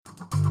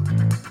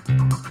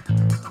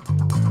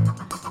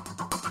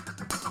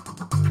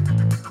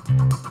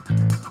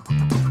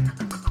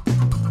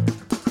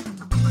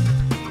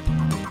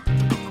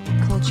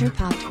Culture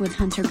Popped with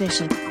Hunter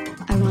Bishop,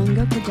 a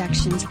Rongo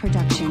Productions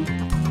production.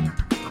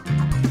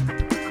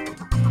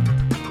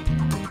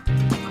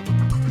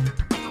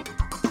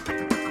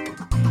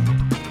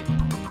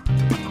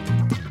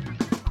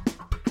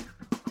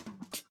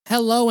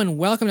 Hello and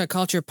welcome to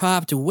Culture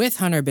Popped with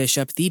Hunter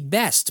Bishop, the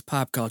best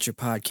pop culture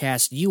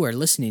podcast you are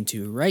listening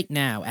to right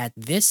now at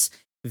this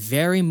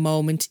very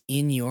moment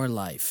in your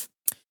life.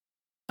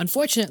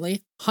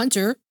 Unfortunately,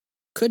 Hunter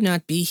could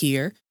not be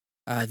here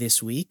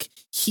this week.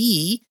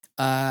 He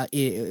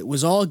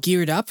was all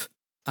geared up,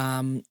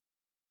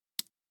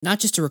 not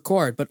just to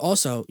record, but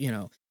also,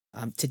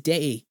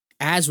 today,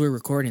 as we're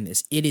recording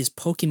this, it is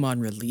Pokemon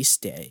release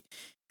day,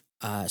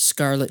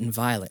 Scarlet and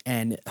Violet,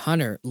 and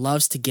Hunter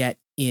loves to get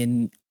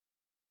in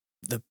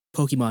the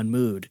Pokemon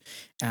mood,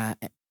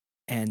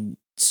 and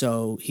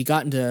so he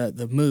got into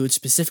the mood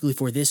specifically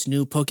for this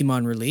new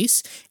Pokemon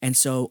release, and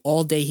so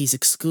all day he's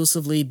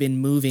exclusively been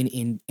moving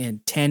in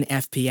 10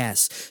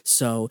 FPS,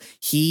 so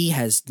he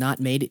has not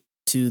made it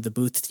to the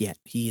booth yet.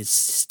 He is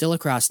still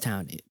across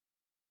town.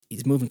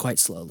 He's moving quite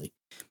slowly.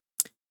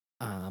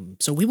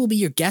 So we will be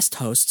your guest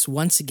hosts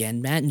once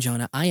again, Matt and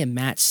Jonah. I am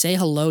Matt. Say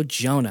hello,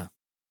 Jonah.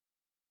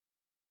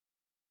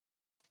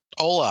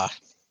 Hola.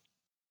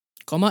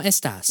 ¿Cómo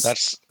estás?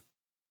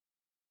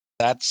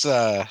 That's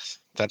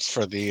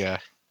for the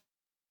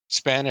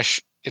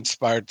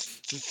Spanish-inspired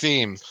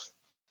theme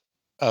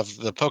of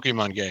the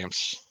Pokemon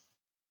games.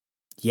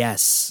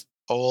 Yes.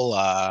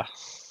 Hola,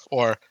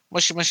 or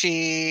mushy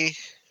mushy.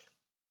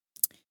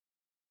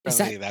 That's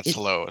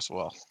hello as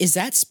well. Is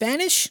that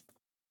Spanish?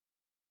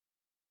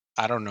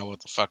 I don't know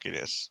what the fuck it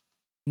is.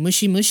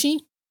 Mushy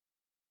mushy?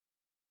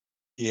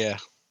 Yeah.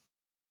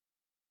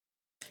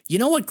 You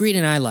know what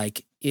greeting I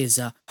like is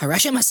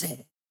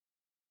harashimase.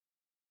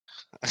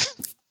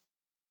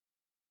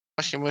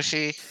 Mushy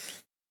mushy.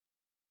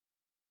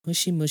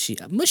 Mushy mushy.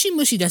 Mushy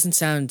mushy doesn't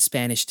sound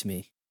Spanish to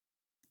me.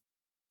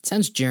 It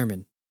sounds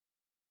German.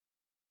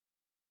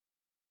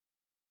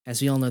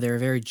 As we all know, they're a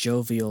very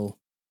jovial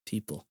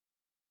people.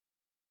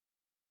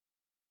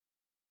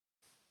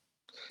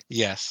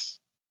 Yes.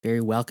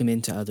 Very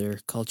welcoming to other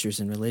cultures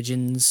and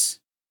religions.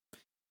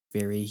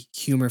 Very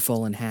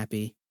humorful and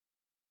happy.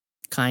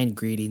 Kind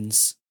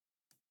greetings.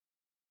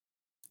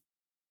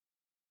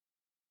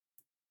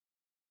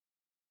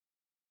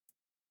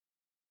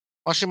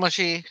 Mushy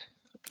mushy.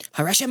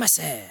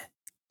 Harashimase.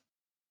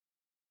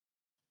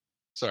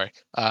 Sorry.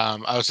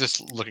 I was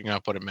just looking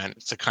up what it meant.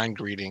 It's a kind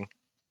greeting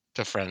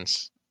to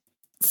friends.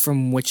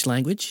 From which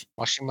language?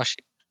 Mushy mushy.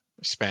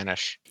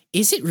 Spanish.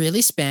 Is it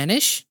really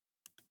Spanish?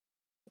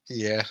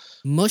 Yeah.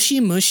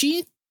 Mushy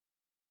mushy?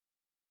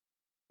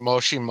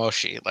 Moshi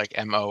moshi, like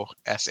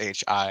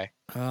M-O-S-H-I.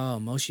 Oh,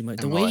 moshi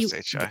mushy.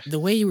 M-O-S-H-I. The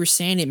way you were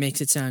saying it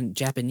makes it sound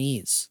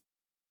Japanese.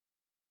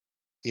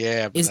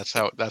 Yeah, but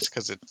that's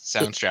because it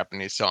sounds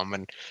Japanese, so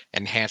I'm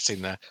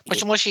enhancing the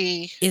mushy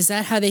mushy. Is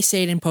that how they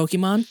say it in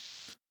Pokemon?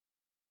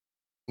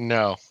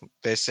 No,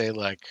 they say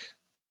like.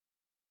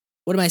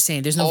 What am I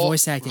saying? There's no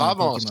voice acting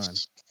vamos. in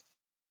Pokemon.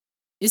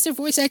 Is there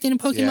voice acting in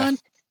Pokemon? Yeah.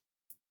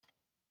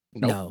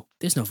 Nope. No,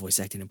 there's no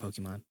voice acting in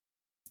Pokemon.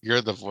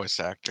 You're the voice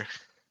actor.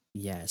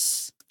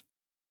 Yes.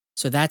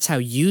 So that's how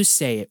you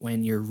say it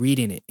when you're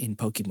reading it in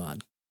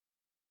Pokemon.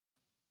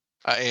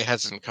 It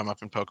hasn't come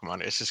up in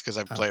Pokemon. It's just because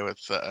I play with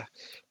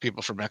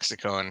people from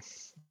Mexico, and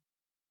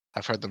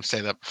I've heard them say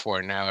that before.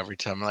 And now every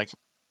time I'm like,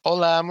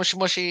 "Hola, mushy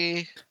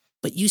mushy."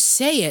 But you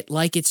say it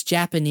like it's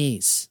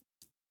Japanese.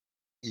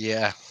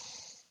 Yeah.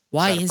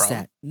 Why is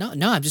that? No.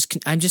 I'm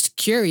just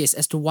curious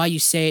as to why you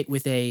say it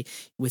with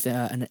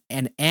an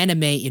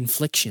anime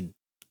inflection.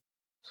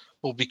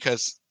 Well,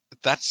 because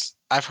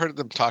I've heard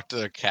them talk to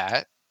their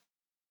cat,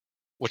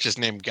 which is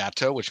named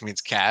Gato, which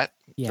means cat.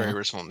 Yeah. Very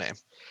original name.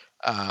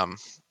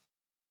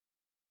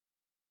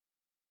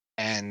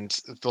 And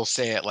they'll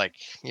say it like,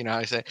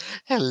 I say,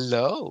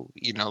 hello,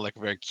 like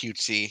very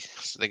cutesy.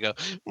 So they go,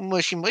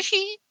 mushy,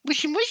 mushy,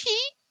 mushy, mushy.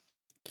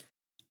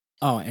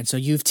 Oh, and so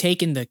you've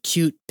taken the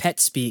cute pet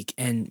speak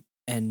and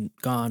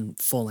gone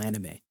full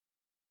anime.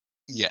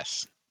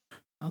 Yes.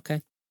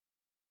 Okay.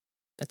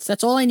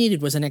 That's all I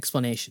needed was an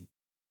explanation.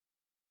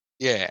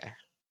 Yeah.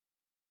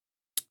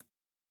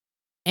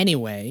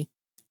 Anyway,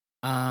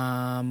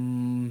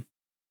 fun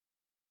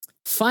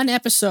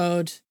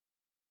episode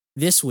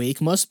this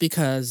week, most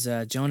because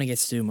Jonah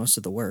gets to do most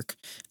of the work,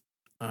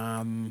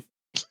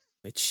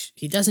 which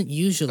he doesn't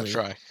usually. That's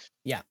right.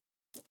 Yeah.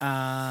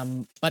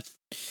 But,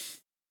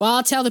 well,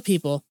 I'll tell the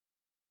people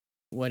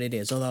what it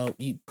is, although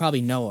you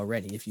probably know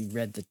already if you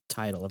read the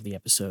title of the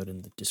episode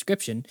and the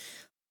description.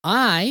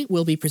 I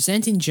will be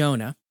presenting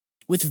Jonah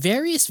with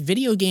various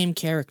video game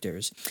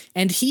characters,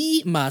 and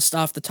he must,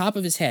 off the top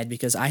of his head,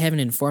 because I haven't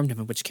informed him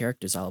of which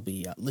characters I'll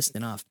be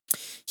listing off,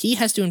 he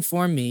has to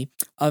inform me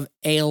of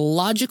a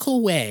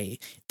logical way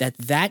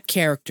that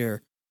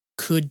character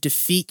could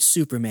defeat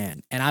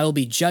Superman, and I will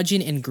be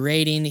judging and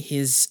grading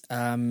his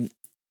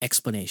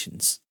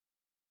explanations.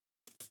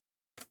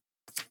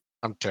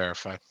 I'm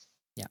terrified.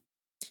 Yeah.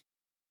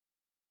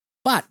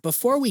 But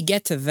before we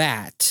get to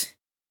that,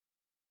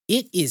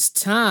 It is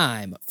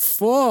time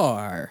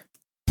for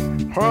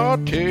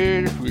Hot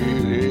takes with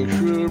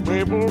extra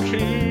maple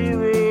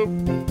syrup.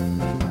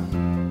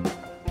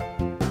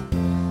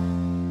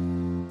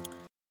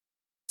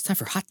 It's time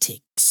for Hot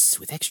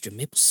Takes with Extra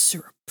Maple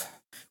Syrup,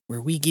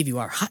 where we give you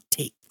our hot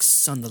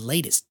takes on the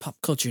latest pop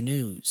culture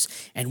news,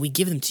 and we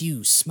give them to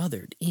you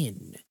smothered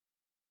in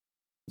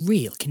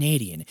real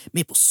Canadian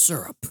maple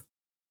syrup.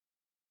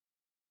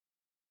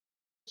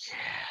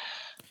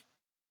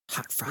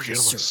 Hot fried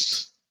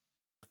syrup.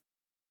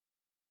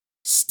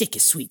 Sticky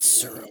sweet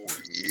syrup.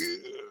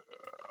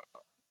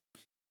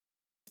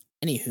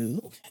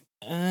 Anywho,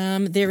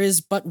 there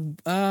is but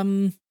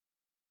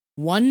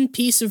one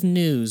piece of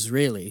news,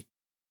 really.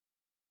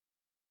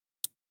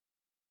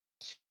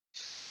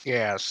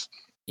 Yes.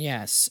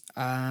 Yes.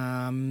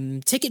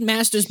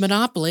 Ticketmaster's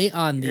monopoly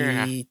on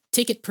the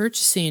ticket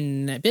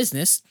purchasing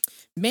business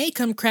may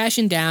come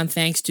crashing down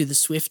thanks to the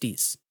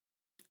Swifties.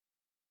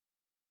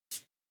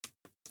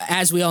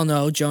 As we all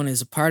know, Jonah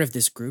is a part of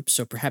this group,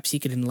 so perhaps he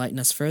could enlighten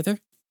us further.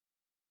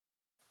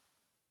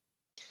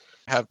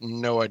 I have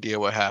no idea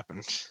what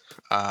happened.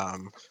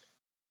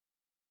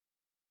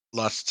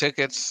 Lost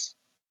tickets,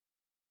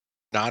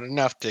 not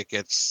enough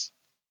tickets.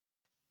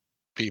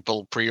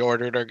 People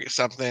pre-ordered or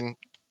something.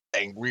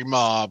 Angry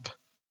mob,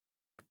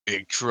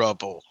 big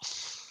trouble.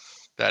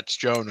 That's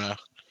Jonah.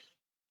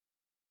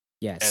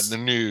 Yes. And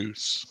the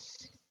news.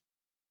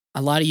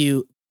 A lot of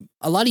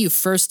you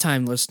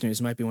first-time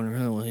listeners might be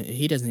wondering, oh,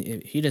 he doesn't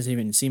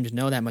even seem to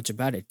know that much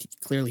about it.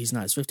 Clearly, he's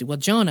not a Swiftie. Well,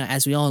 Jonah,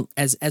 as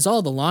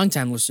all the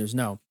long-time listeners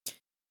know,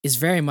 is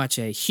very much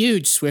a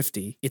huge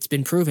Swiftie. It's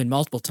been proven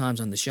multiple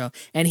times on the show,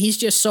 and he's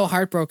just so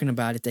heartbroken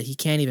about it that he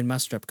can't even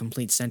muster up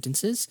complete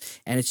sentences.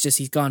 And it's just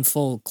he's gone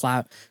full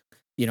cloud,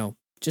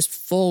 just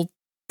full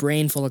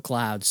brain full of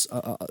clouds.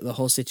 The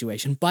whole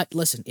situation. But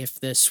listen,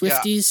 if the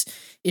Swifties,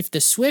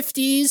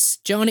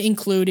 Jonah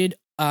included,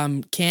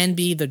 can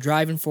be the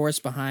driving force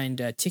behind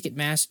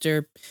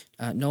Ticketmaster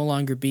no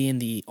longer being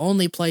the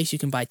only place you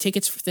can buy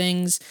tickets for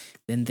things,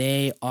 then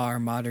they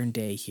are modern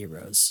day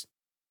heroes.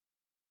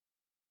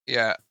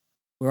 Yeah.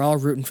 We're all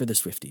rooting for the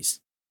Swifties.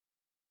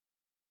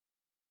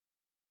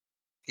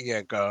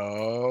 Yeah,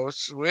 go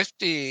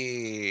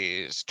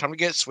Swifties. Time to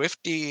get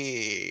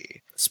Swiftie.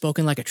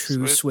 Spoken like a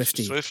true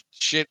Swiftie. Swift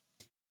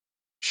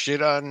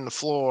shit on the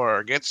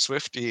floor. Get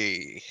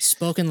Swiftie.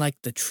 Spoken like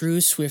the true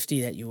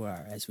Swiftie that you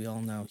are. As we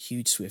all know,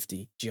 huge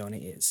Swiftie Jonah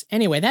is.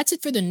 Anyway, that's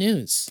it for the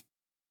news.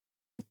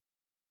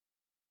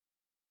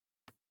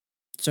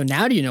 So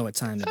now do you know what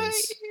time it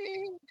is?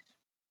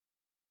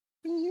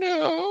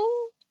 No.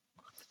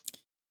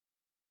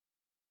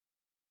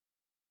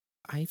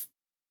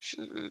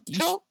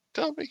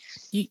 Tell me.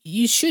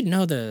 You should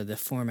know the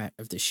format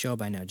of the show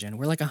by now, Jen.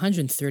 We're like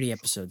 130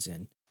 episodes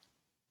in.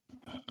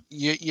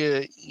 You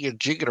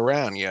jig it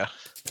around, you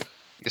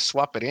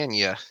swap it in,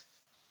 you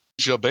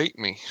bait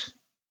me.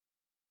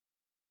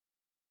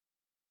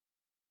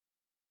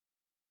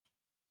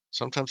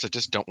 Sometimes I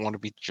just don't want to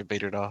be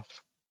jebaited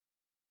off.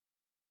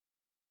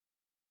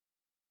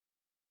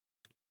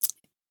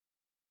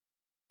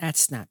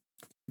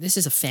 This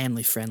is a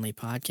family-friendly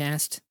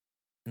podcast.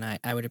 And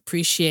I would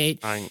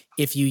appreciate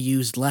if you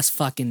used less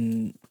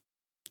fucking,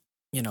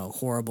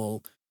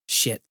 horrible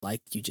shit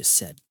like you just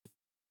said.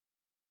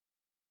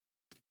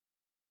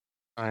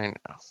 I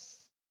know.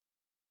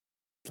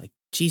 Like,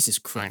 Jesus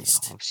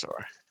Christ. I know, I'm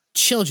sorry.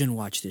 Children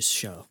watch this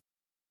show.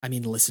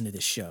 Listen to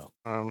this show.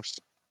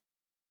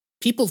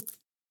 People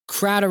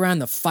crowd around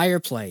the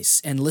fireplace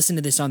and listen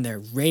to this on their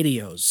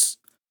radios.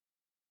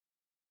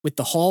 With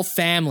the whole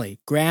family.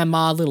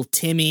 Grandma, little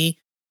Timmy,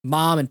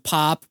 Mom and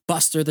Pop,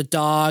 Buster the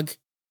dog.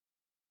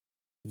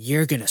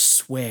 You're gonna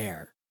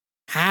swear.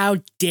 How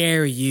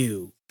dare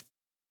you?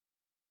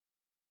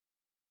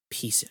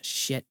 Piece of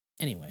shit.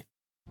 Anyway.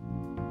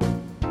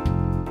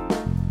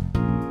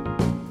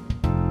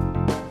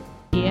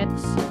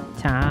 It's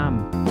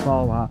time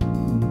for a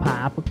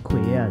pop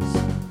quiz.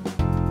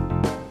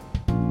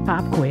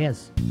 Pop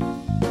quiz.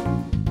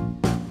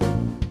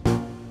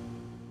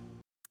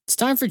 It's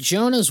time for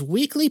Jonah's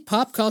weekly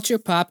pop culture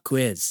pop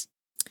quiz.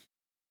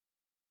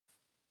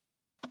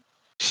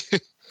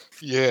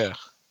 Yeah.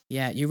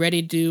 Yeah, you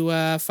ready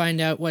to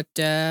find out what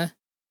the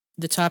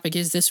topic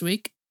is this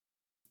week?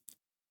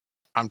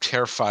 I'm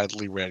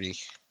terrifiedly ready.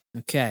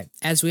 Okay.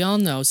 As we all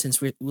know,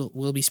 since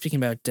we'll be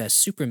speaking about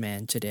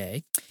Superman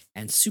today,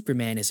 and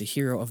Superman is a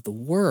hero of the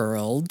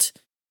world,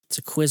 it's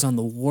a quiz on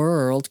the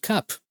World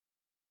Cup.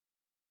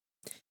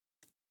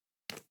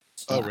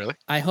 Oh, really?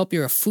 I hope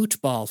you're a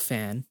football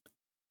fan.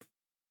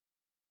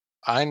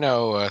 I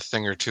know a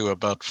thing or two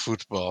about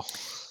football.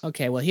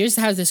 Okay, well, here's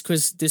how this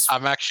quiz...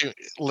 I'm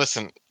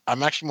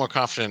actually more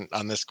confident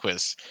on this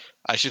quiz.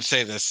 I should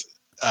say this.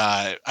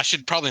 I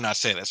should probably not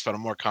say this, but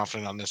I'm more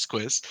confident on this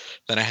quiz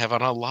than I have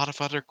on a lot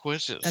of other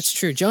quizzes. That's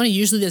true. Jonah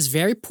usually does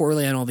very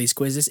poorly on all these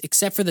quizzes,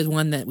 except for the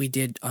one that we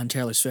did on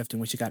Taylor Swift, in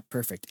which he got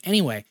perfect.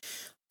 Anyway,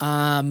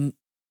 not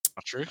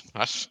true.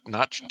 That's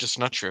not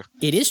true.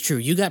 It is true.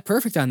 You got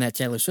perfect on that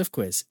Taylor Swift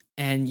quiz,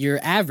 and your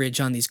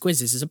average on these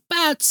quizzes is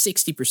about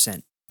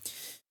 60%.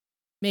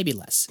 maybe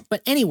less.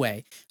 But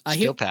anyway,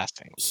 Still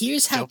passing.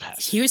 here's Still how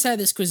passing. here's how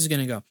this quiz is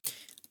gonna go.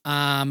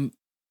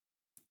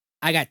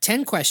 I got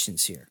 10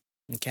 questions here.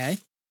 Okay.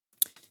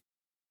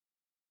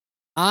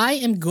 I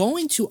am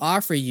going to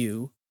offer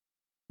you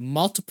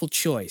multiple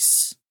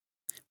choice,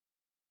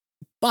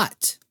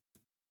 but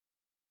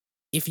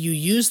if you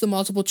use the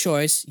multiple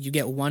choice, you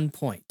get 1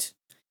 point.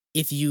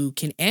 If you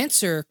can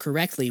answer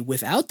correctly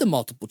without the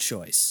multiple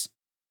choice,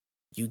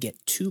 you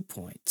get 2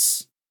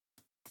 points.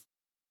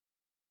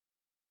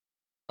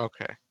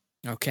 Okay.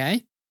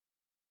 Okay?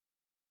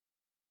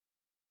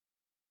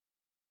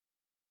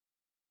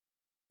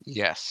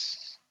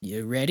 Yes.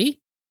 You ready?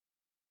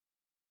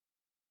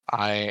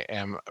 I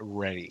am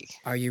ready.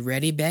 Are you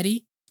ready,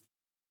 Betty?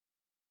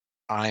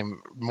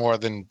 I'm more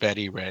than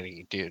Betty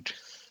ready, dude.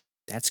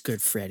 That's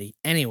good, Freddie.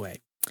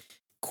 Anyway,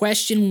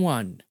 question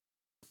 1.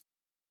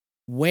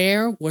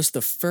 Where was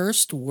the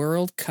first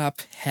World Cup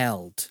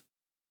held?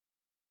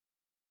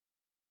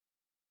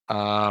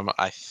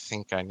 I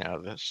think I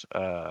know this.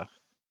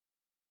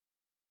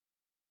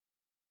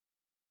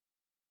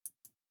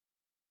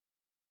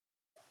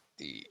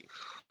 The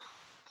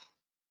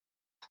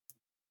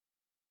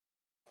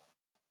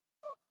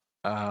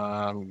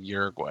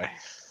Uruguay.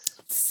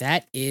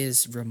 That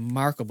is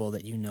remarkable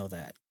that you know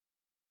that.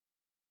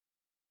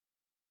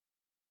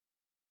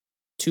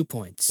 2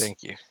 points.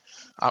 Thank you.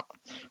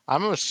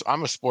 I'm a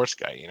sports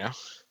guy, you know.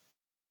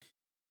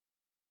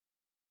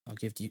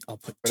 I'll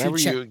put Whenever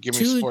you give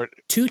me sport.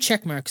 2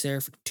 check marks there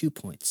for 2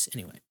 points.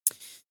 Anyway.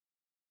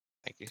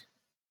 Thank you.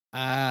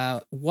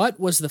 What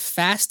was the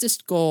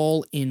fastest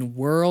goal in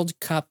World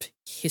Cup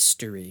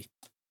history?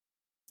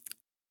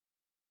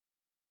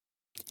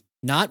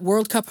 Not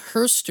World Cup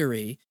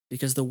herstory,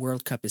 because the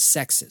World Cup is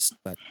sexist,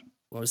 but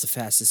what was the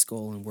fastest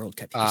goal in World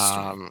Cup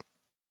history?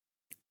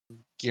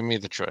 Give me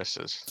the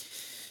choices.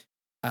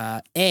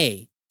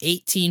 A,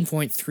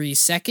 18.3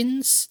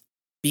 seconds.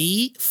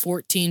 B,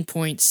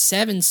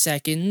 14.7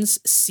 seconds.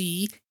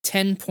 C,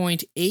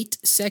 10.8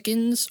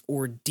 seconds.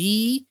 Or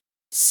D,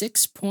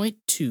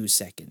 6.2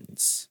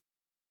 seconds.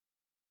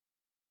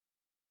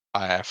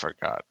 I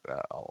forgot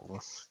all of them.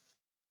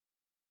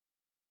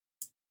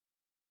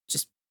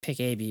 Just pick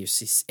A, B, or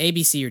C. A,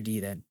 B, C, or D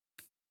then.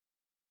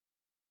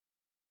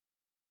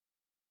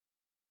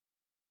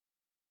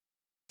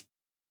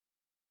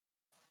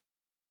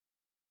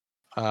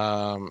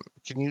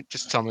 Can you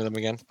just tell me them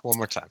again one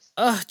more time?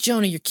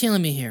 Jonah, you're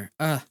killing me here.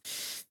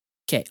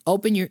 Okay,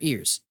 open your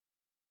ears.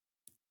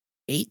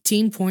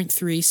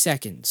 18.3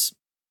 seconds.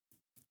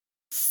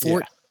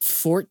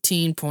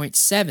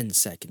 14.7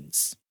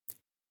 seconds.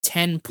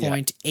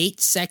 10.8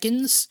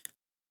 seconds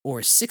or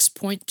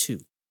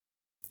 6.2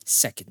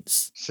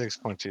 seconds.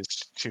 6.2 is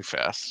too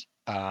fast.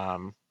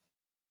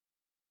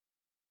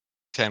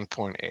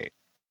 10.8.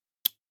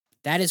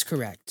 That is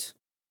correct.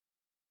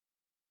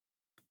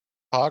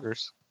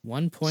 Poggers.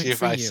 1 point. See, if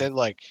for I you. said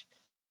like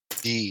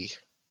D,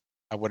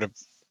 I would have.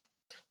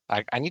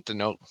 I need to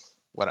know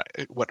what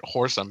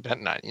horse I'm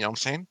betting on. You know what I'm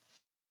saying?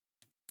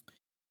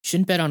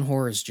 Shouldn't bet on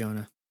horrors,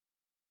 Jonah.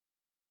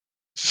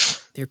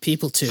 They're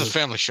people too. It's a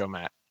family show,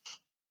 Matt.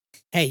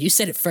 Hey, you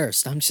said it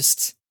first. I'm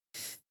just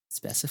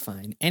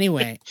specifying.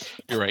 Anyway,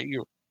 You're right.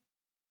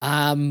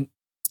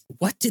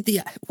 what did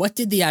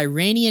the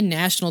Iranian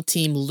national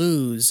team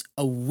lose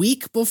a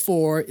week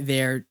before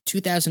their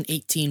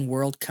 2018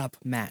 World Cup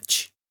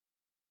match?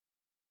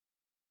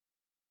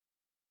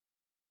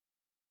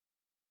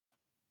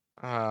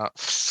 What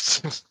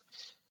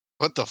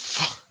the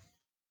fuck?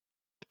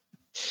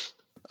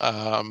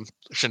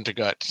 Shouldn't have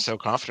got so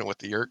confident with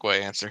the Uruguay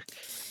answer.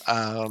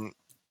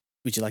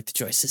 Would you like the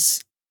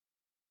choices?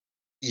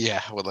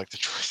 Yeah, I would like the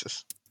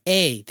choices.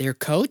 A, their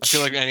coach. I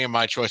feel like any of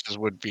my choices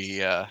would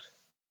be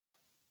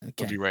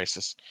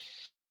racist.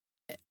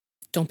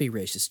 Don't be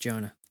racist,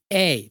 Jonah.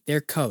 A,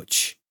 their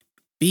coach.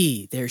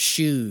 B, their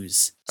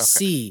shoes. Okay.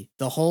 C,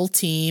 the whole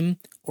team.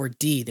 Or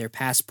D, their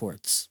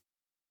passports.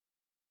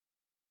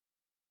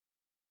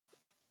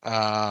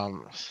 Their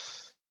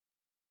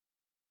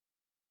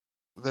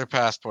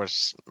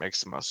passports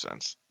makes the most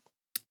sense.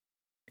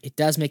 It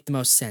does make the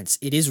most sense.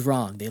 It is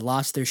wrong. They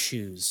lost their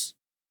shoes.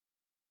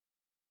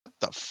 What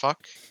the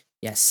fuck?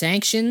 Yeah,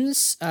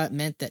 sanctions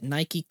meant that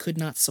Nike could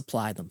not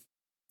supply them.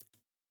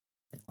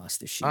 They lost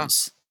their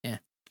shoes. Yeah.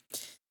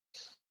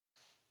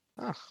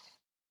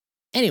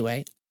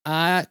 Anyway,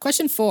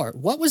 question 4.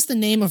 What was the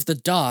name of the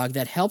dog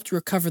that helped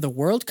recover the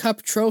World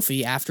Cup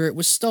trophy after it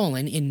was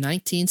stolen in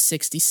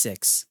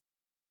 1966?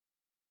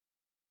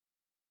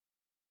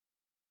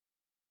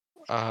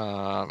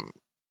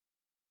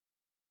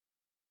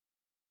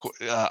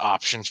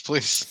 Options,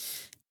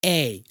 please.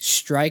 A,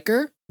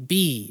 Striker.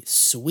 B,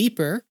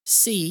 Sweeper.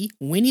 C,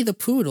 Winnie the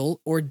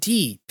Poodle. Or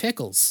D,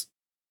 Pickles.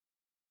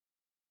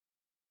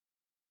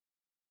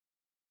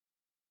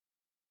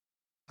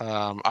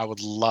 I would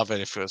love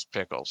it if it was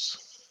Pickles.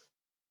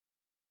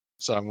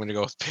 So I'm going to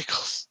go with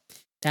Pickles.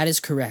 That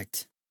is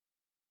correct.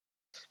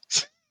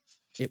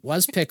 It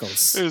was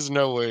Pickles. There's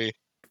no way.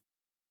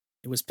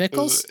 It was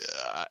Pickles?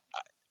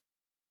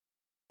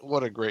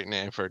 What a great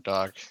name for a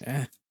dog.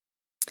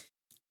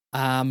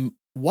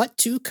 What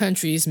two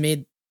countries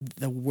made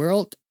their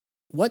World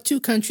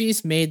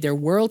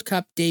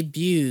Cup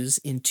debuts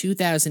in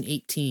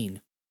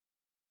 2018?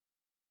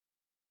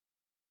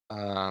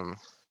 I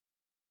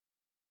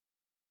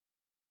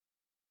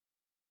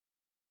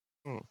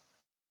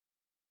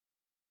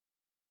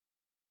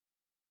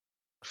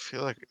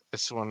feel like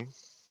this one.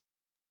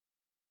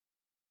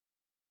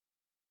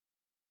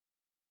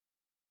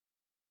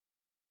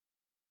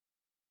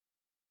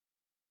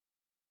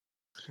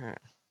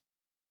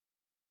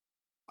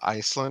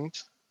 Iceland?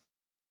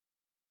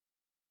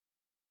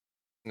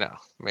 No,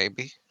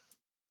 maybe.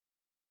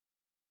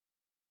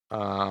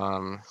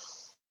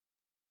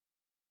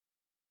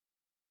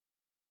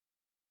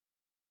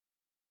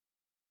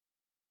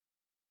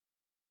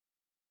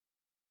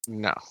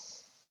 No.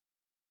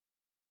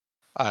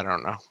 I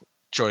don't know.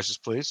 Choices,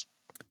 please.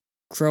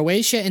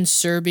 Croatia and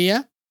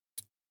Serbia,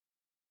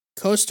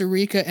 Costa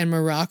Rica and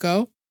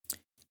Morocco,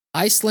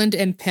 Iceland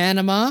and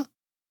Panama,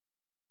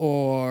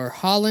 or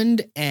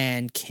Holland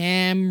and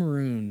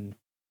Cameroon?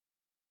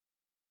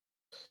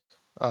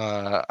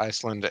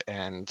 Iceland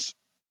and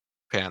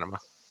Panama.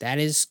 That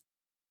is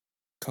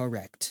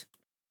correct.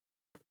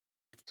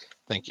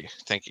 Thank you.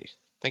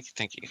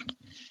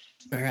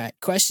 All right.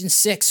 Question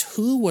 6.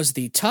 Who was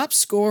the top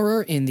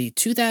scorer in the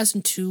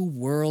 2002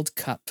 World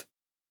Cup?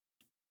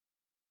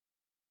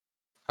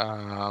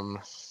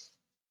 Can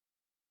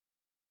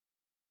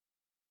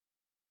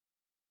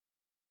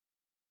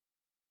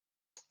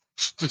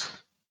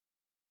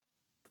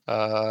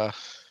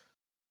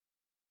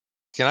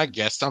I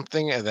guess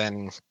something and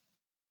then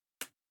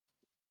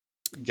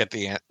get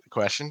the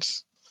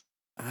questions?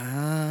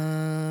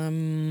 I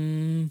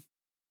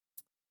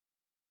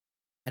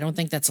don't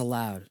think that's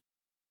allowed.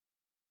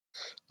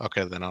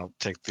 Okay, then I'll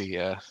take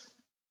the.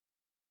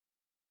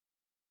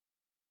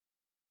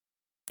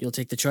 You'll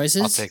take the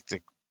choices? I'll take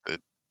the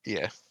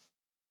yeah.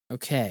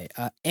 Okay.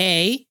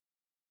 A,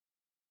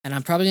 and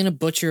I'm probably going to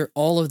butcher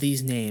all of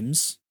these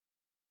names,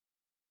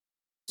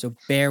 so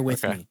bear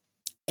with me.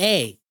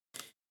 A,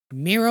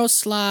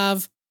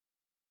 Miroslav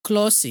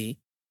Klose.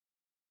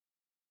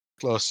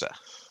 Klose.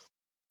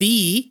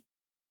 B,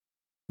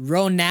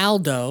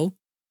 Ronaldo.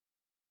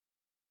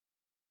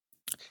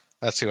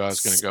 That's who I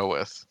was going to go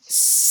with.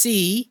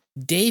 C,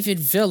 David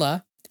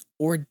Villa.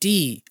 Or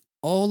D,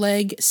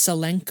 Oleg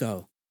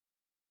Salenko.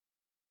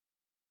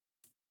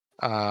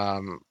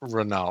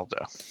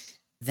 Ronaldo.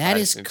 That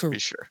is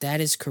correct. Sure.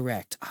 That is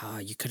correct. Ah,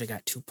 you could have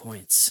got 2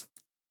 points.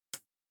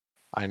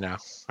 I know.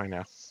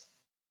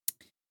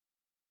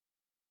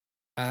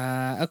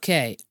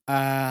 Okay.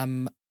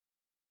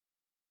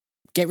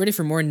 Get ready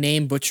for more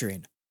name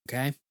butchering.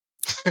 Okay.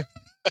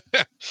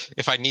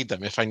 If I need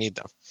them.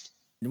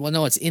 Well,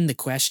 no, it's in the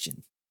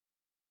question.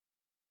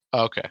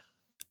 Okay.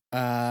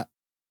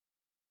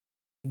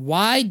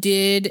 Why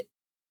did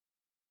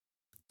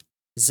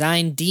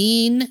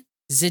Zinedine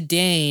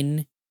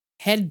Zidane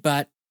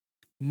headbutt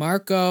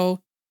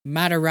Marco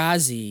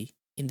Materazzi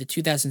in the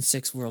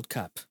 2006 World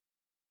Cup?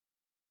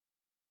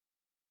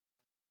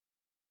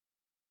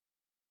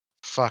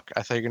 Fuck,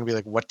 I thought you were going to be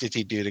like, what did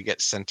he do to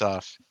get sent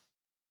off?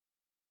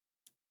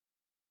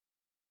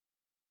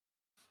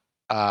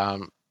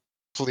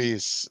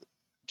 Please,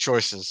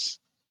 choices.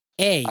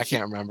 A, I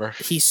can't remember.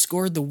 He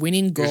scored the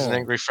winning goal. He was an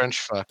angry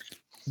French fuck.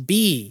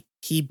 B,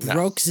 he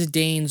broke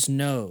Zidane's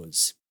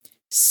nose.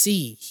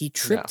 C, he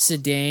tripped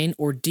Zidane.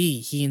 Or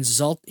D, he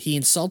insulted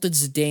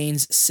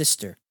Zidane's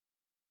sister.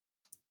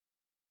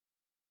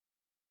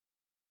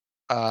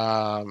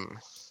 I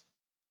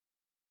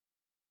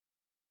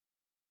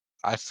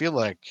feel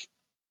like,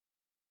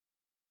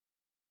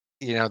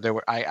 there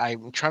were.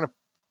 I'm trying to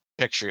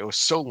picture. It was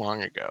so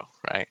long ago,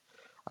 right?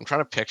 I'm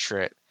trying to picture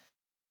it.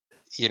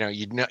 You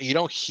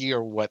don't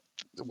hear what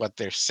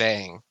they're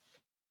saying,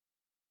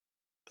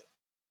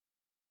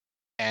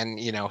 and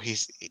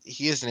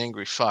he is an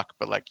angry fuck.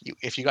 But like,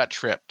 if you got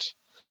tripped,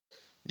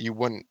 you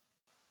wouldn't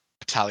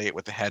retaliate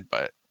with a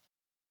headbutt.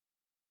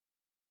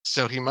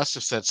 So he must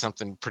have said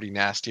something pretty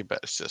nasty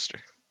about his sister.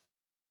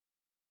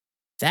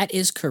 That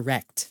is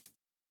correct.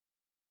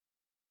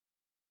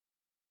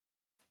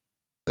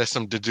 There's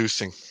some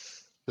deducing.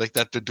 Like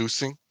that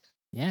deducing?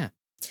 Yeah.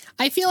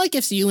 I feel like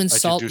if you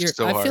insult if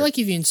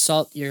you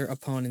insult your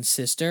opponent's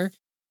sister,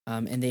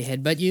 and they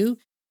headbutt you,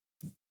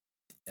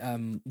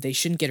 they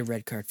shouldn't get a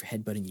red card for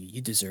headbutting you.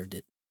 You deserved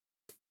it.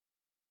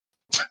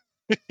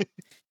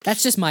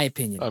 That's just my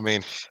opinion. I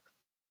mean,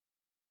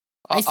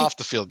 off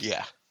the field,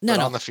 yeah. No,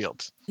 on the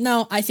field.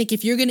 No, I think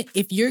if you're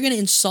gonna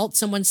insult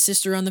someone's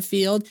sister on the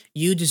field,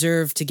 you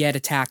deserve to get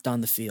attacked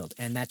on the field,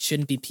 and that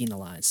shouldn't be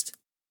penalized.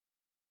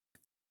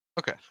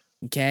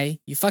 Okay?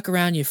 You fuck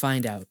around, you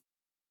find out.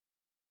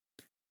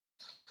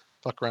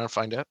 Fuck around,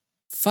 find out?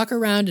 Fuck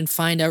around and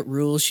find out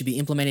rules should be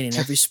implemented in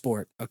every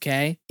sport,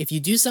 okay? If you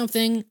do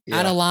something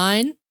out of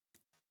line,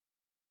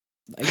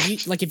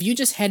 like if you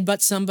just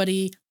headbutt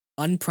somebody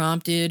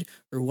unprompted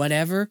or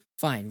whatever,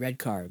 fine, red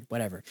card,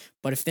 whatever.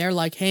 But if they're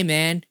like, hey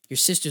man, your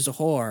sister's a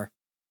whore,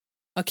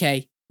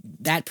 okay,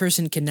 that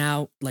person can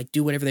now like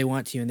do whatever they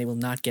want to you and they will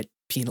not get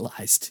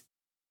penalized.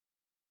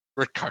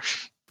 Rick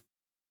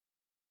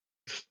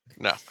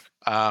No.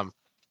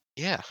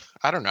 Yeah,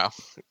 I don't know.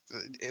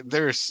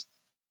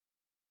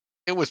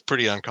 It was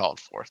pretty uncalled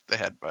for, the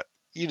headbutt.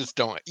 You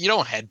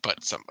don't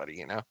headbutt somebody,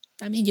 you know?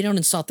 I mean, you don't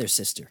insult their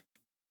sister.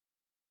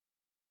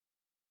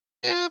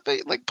 Yeah,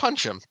 but like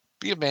punch him.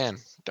 Be a man.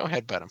 Don't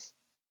headbutt him.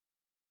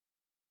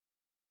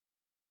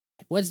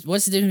 What's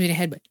the difference between a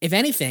headbutt? If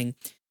anything,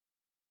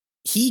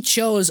 he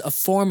chose a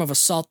form of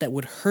assault that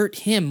would hurt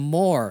him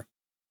more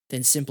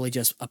than simply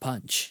just a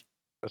punch.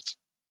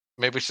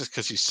 Maybe it's just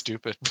because he's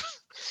stupid.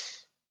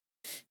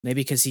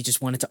 Maybe because he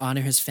just wanted to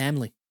honor his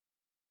family.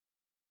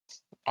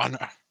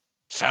 Honor.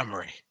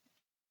 Family.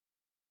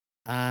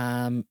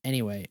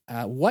 Anyway,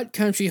 what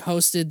country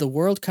hosted the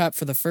World Cup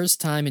for the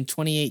first time in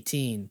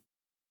 2018?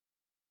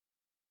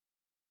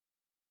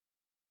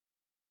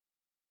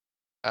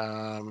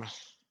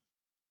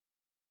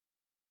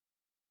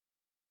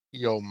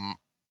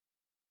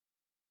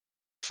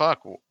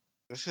 Fuck.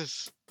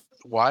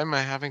 Why am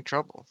I having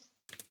trouble?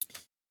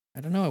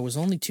 I don't know. It was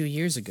only 2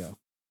 years ago.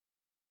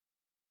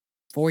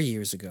 4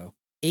 years ago.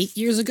 8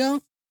 years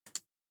ago?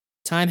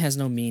 Time has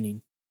no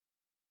meaning.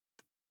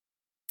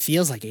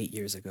 Feels like 8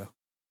 years ago.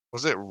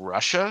 Was it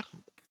Russia?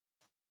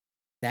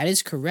 That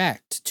is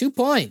correct. 2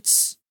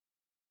 points.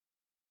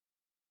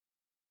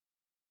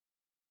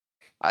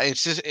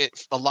 It's just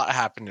a lot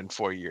happened in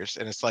 4 years,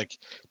 and it's like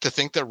to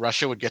think that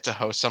Russia would get to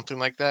host something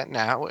like that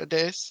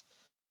nowadays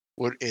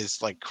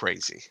is like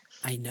crazy.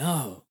 I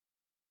know.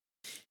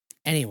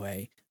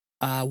 Anyway,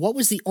 what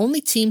was the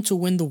only team to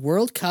win the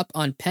World Cup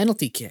on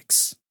penalty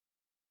kicks?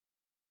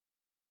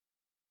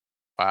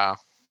 Wow.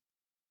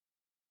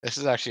 This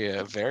is actually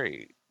a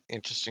very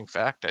interesting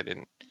fact.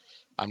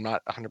 I'm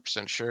not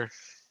 100% sure.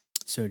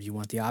 So do you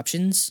want the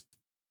options?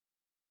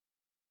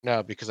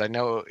 No, because I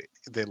know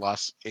they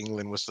lost.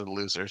 England was the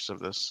losers of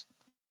this.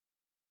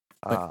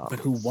 But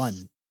who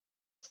won?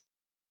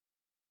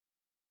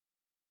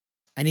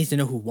 I need to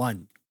know who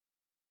won.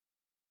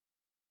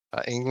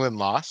 England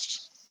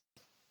lost.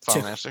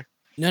 Final answer.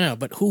 No,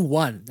 but who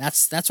won?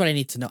 That's what I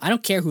need to know. I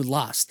don't care who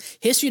lost.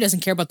 History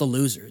doesn't care about the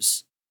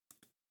losers.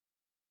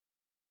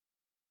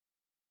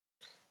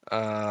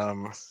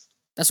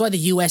 That's why the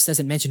U.S.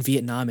 doesn't mention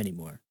Vietnam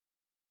anymore.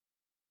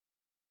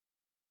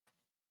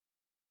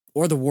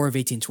 Or the War of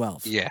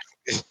 1812. Yeah.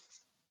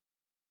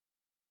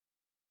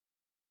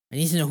 I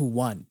need to know who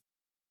won.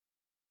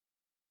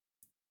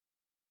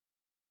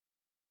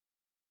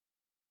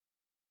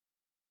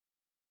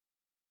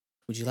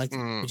 Would you like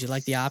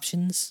the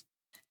options?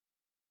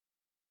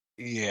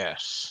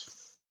 Yes.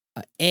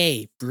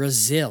 A.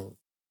 Brazil.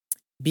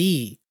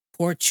 B.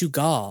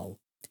 Portugal.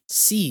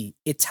 C.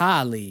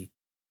 Italy.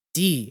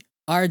 D.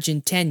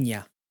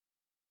 Argentina.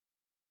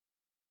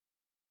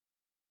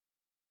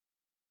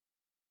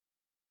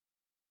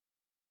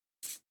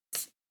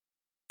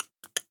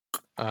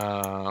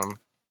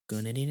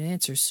 Gonna need an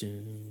answer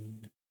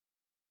soon.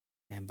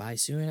 And by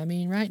soon, I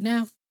mean right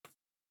now.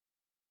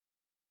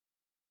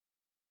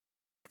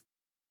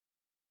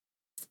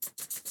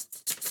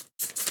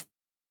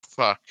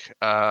 Fuck.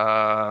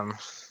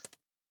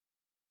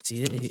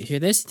 See, hear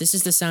this? This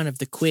is the sound of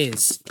the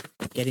quiz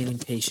getting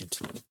impatient.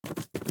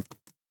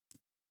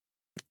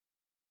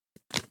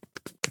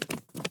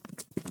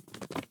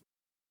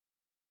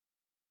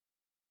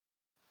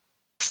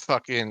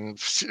 Fucking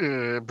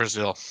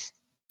Brazil.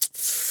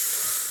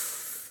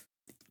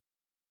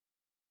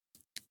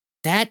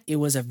 It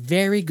was a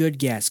very good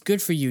guess.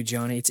 Good for you,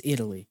 Johnny. It's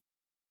Italy.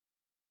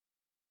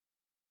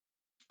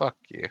 Fuck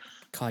you.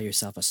 Call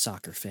yourself a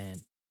soccer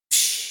fan.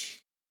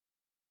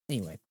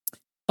 Anyway,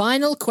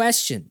 final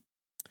question.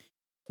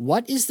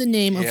 What is the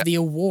name of the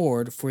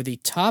award for the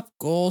top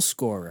goal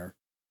scorer?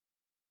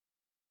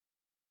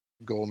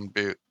 Golden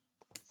Boot.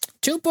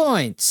 2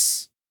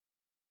 points.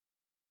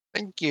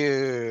 Thank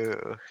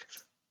you.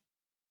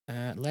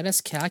 Let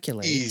us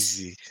calculate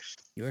Easy.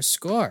 your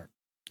score.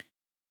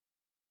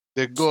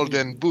 The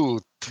Golden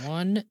Boot.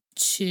 1,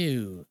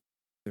 2,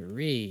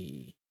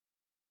 3,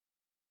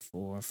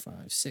 4, 5,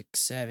 6,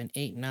 7,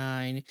 8,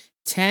 9,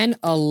 10,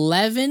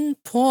 11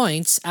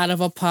 points out of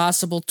a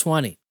possible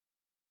 20.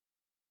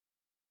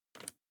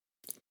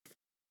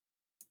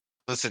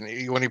 Listen,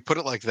 when you put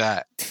it like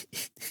that,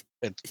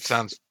 it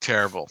sounds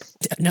terrible.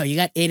 No, you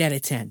got 8 out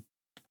of 10.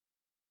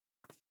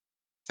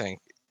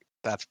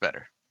 That's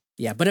better.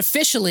 Yeah, but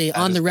officially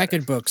on the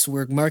record books,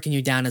 we're marking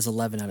you down as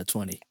 11 out of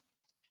 20.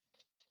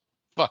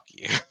 Fuck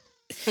you.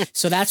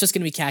 So that's what's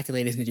going to be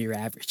calculated into your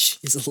average,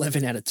 is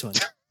 11 out of 20.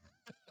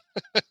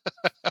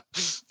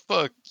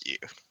 Fuck you.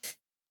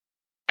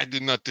 I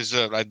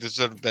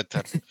deserve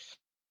better.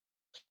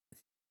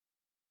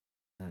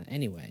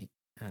 Anyway,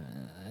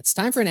 it's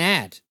time for an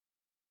ad.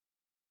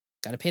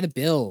 Gotta pay the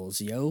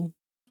bills, yo.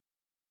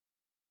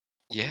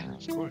 Yeah,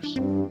 of course.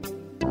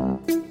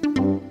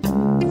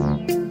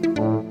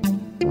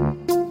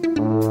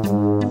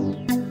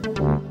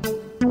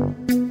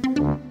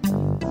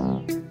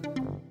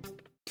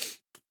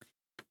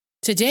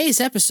 Today's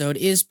episode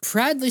is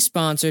proudly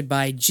sponsored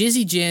by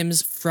Jizzy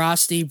Jim's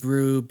Frosty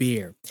Brew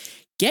Beer.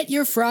 Get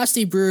your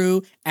Frosty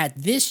Brew at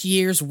this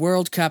year's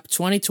World Cup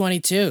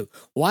 2022.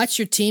 Watch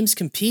your teams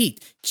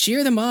compete.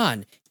 Cheer them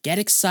on. Get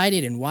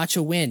excited and watch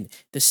a win.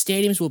 The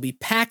stadiums will be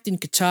packed in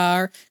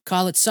Qatar.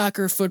 Call it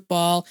soccer,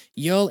 football.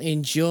 You'll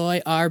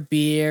enjoy our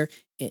beer.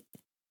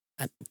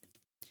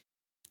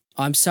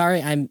 I'm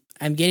sorry. I'm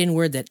getting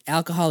word that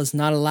alcohol is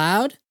not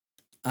allowed.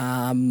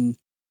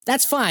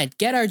 That's fine.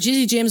 Get our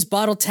Jizzy Jim's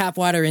bottled tap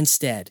water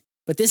instead.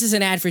 But this is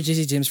an ad for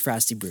Jizzy Jim's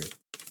Frosty Brew.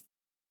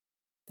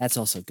 That's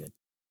also good.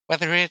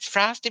 Whether it's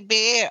Frosty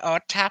beer or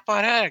tap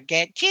water,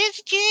 get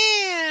Jizzy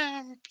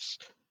Jim's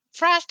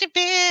Frosty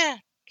beer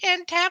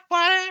and tap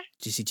water.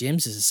 Jizzy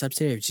Jim's is a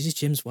subsidiary of Jizzy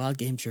Jim's Wild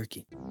Game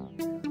Jerky.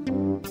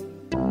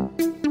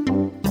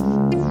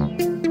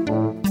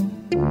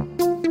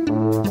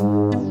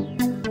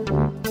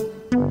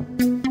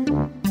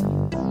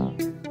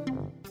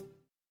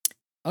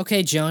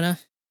 Okay, Jonah.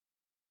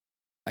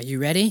 Are you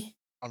ready?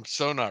 I'm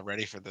so not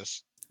ready for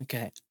this.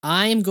 Okay.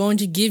 I am going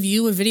to give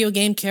you a video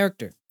game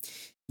character.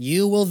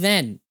 You will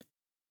then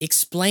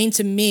explain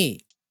to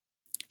me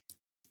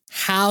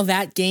how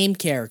that game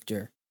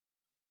character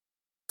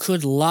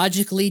could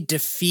logically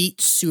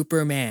defeat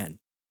Superman.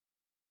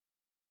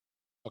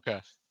 Okay.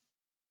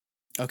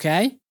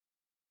 Okay?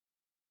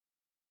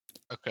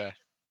 Okay.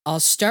 I'll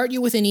start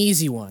you with an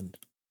easy one.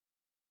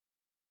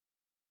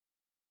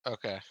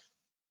 Okay.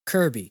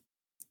 Kirby.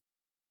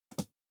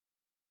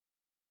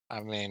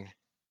 I mean,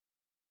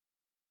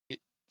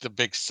 the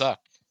big suck,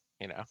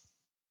 you know.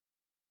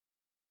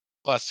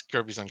 Plus,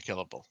 Kirby's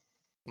unkillable.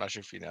 I'm not sure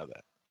if you know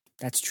that.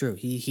 That's true.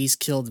 He's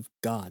killed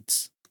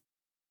gods.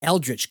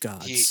 Eldritch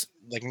gods.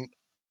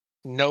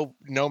 No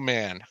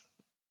man,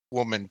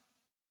 woman,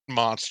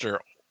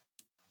 monster,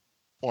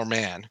 or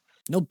man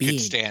No being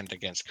could stand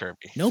against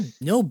Kirby.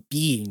 No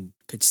being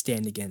could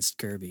stand against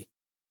Kirby.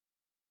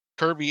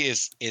 Kirby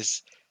is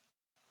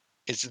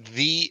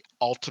the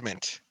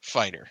ultimate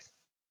fighter,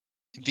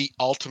 the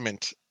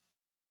ultimate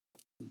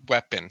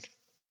weapon.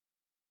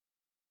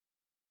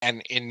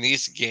 And in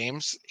these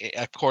games,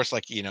 of course,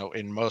 like, you know,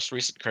 in most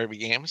recent Kirby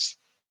games,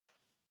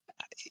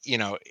 you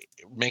know,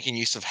 making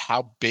use of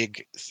how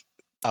big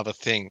of a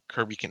thing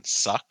Kirby can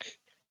suck.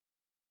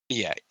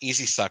 Yeah,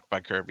 easy suck by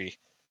Kirby.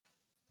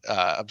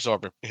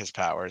 Absorb his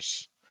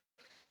powers.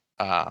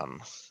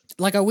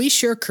 Like, are we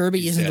sure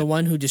Kirby isn't the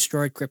one who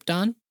destroyed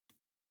Krypton?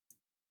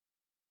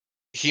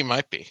 He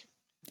might be.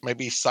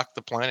 Maybe he sucked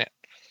the planet.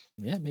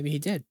 Yeah, maybe he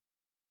did.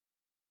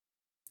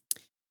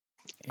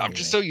 Anyway. I'm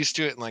just so used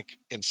to it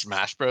in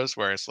Smash Bros,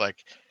 where it's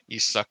like you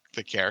suck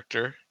the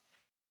character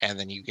and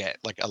then you get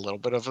like a little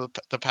bit of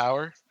the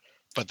power,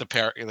 but the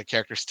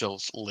character still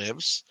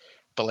lives.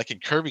 But like in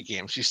Kirby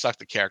games, you suck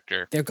the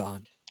character. They're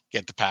gone.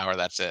 Get the power,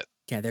 that's it.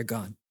 Yeah, they're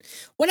gone.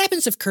 What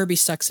happens if Kirby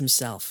sucks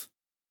himself?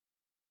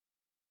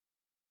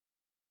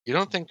 You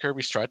don't think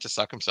Kirby's tried to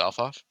suck himself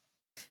off?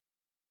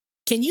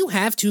 Can you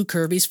have two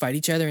Kirbys fight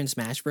each other in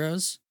Smash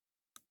Bros?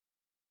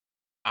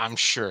 I'm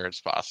sure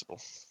it's possible.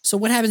 So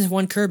what happens if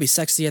one Kirby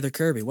sucks the other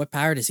Kirby? What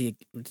power does he?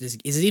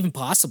 Is it even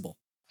possible?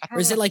 Or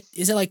is it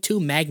like two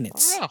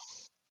magnets? I don't know.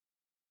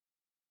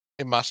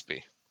 It must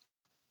be.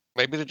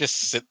 Maybe they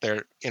just sit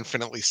there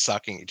infinitely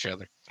sucking each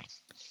other.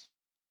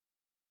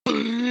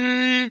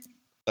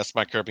 That's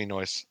my Kirby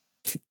noise.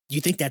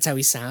 You think that's how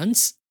he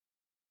sounds?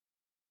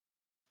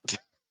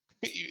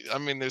 I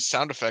mean, there's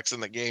sound effects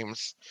in the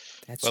games.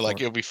 That's but like,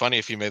 it would be funny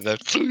if you made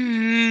that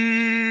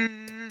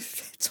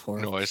that's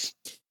horrible noise.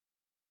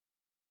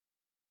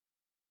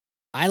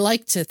 I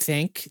like to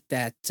think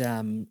that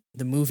the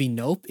movie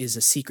Nope is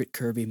a secret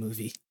Kirby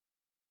movie.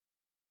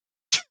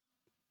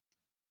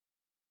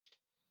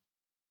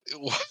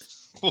 What?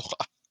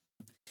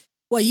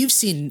 Well,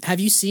 have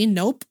you seen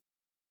Nope?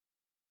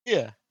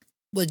 Yeah.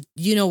 Well,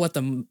 you know what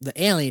the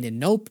alien in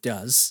Nope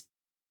does.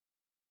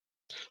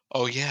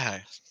 Oh,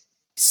 yeah.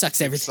 Sucks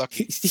big everything. Suck.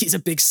 He's a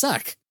big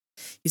suck.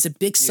 He's a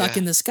big suck Yeah.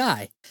 in the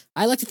sky.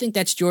 I like to think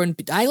that's Jordan.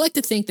 I like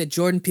to think that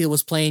Jordan Peele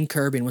was playing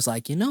Kirby and was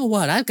like, you know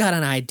what? I've got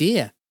an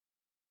idea.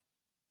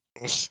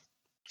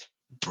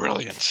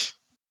 Brilliant.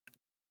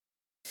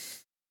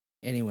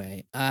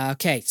 Anyway,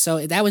 okay.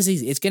 So that was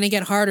easy. It's going to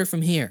get harder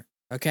from here.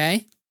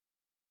 Okay?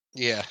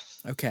 Yeah.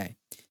 Okay.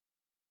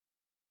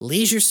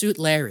 Leisure Suit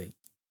Larry.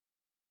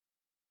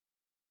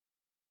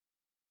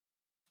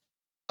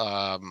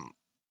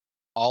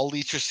 All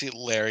Leisure Suit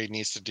Larry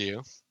needs to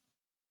do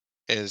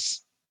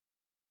is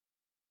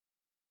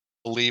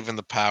believe in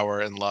the power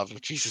and love of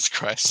Jesus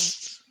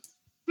Christ.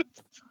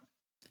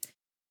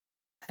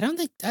 I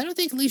don't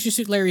think Leisure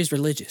Suit Larry is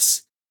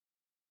religious.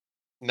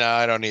 No,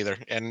 I don't either.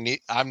 And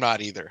I'm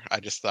not either. I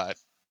just thought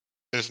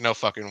there's no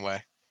fucking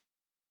way.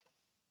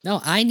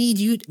 No, I need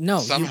you. No,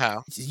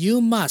 Somehow.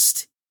 You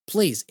must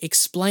please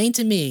explain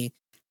to me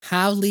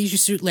how Leisure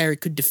Suit Larry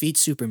could defeat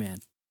Superman.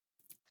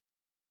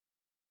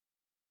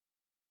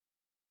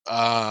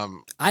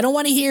 I don't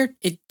want to hear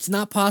it's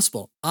not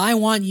possible. I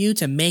want you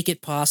to make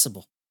it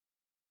possible.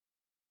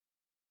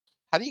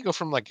 How do you go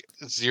from like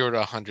 0 to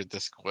 100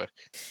 this quick?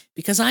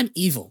 Because I'm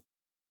evil.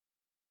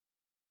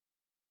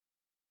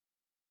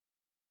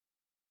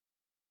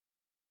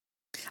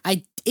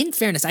 In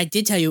fairness, I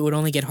did tell you it would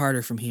only get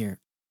harder from here.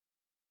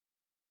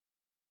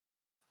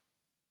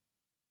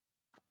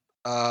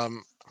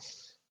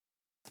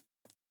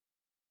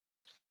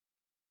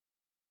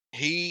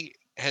 He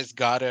has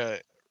got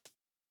to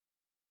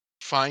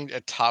find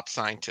a top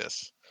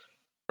scientist,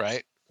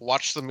 right?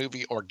 Watch the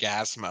movie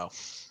Orgasmo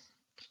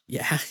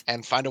Yeah.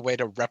 and find a way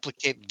to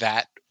replicate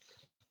that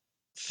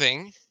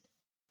thing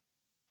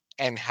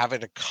and have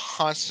it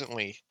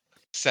constantly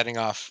setting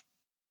off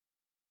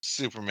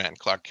Superman,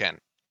 Clark Kent.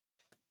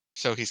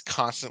 So he's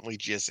constantly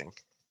jizzing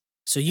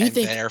So you and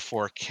think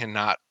therefore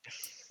cannot.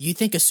 you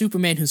think a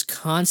Superman who's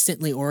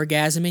constantly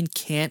orgasming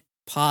can't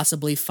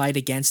possibly fight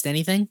against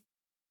anything?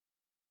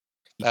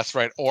 That's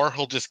right. Or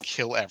he'll just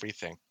kill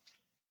everything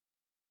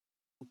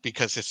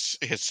because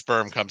his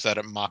sperm comes out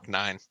at Mach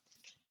 9.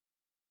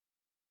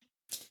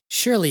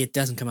 Surely it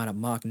doesn't come out of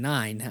Mach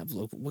 9.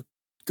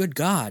 Good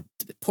God.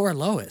 Poor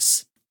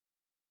Lois.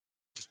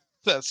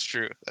 That's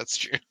true. That's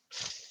true.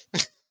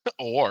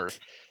 Or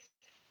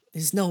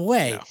There's no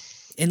way. no.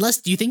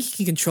 Unless, do you think he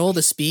can control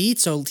the speed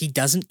so he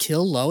doesn't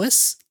kill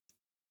Lois?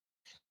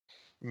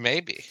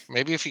 Maybe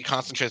if he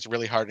concentrates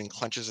really hard and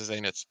clenches his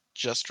anus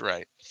just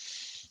right.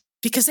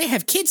 Because they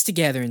have kids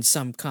together in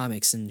some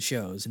comics and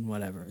shows and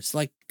whatever. It's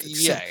like,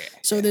 Yeah.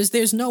 so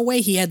there's no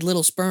way he had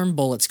little sperm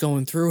bullets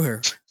going through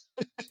her.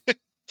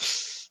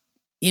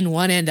 In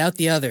one end, out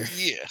the other.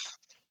 Yeah.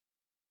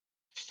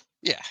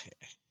 Yeah.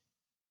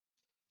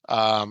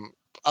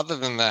 Other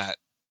than that,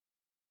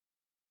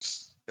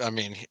 I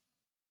mean,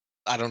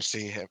 I don't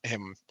see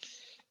him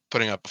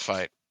putting up a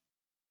fight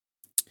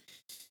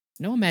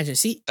No, imagine.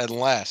 See,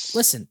 unless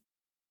listen.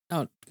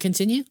 Oh,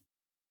 continue.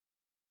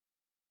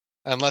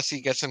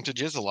 he gets him to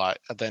jizz a lot,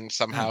 and then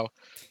somehow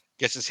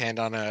gets his hand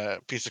on a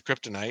piece of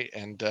kryptonite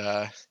and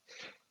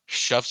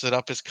shoves it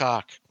up his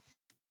cock.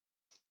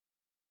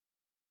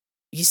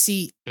 You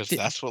see, Because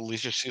that's what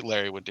Leisure Suit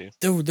Larry would do.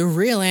 the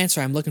real answer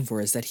I'm looking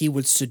for is that he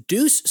would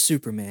seduce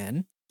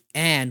Superman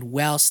and,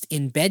 whilst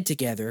in bed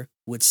together,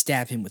 would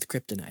stab him with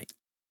kryptonite.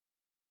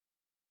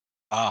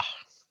 Ah,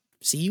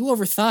 See, you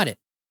overthought it.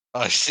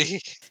 I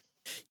see.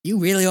 You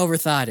really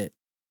overthought it.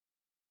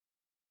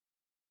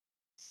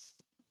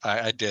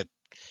 I did.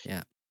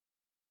 Well,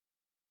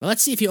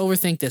 let's see if you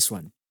overthink this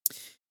one.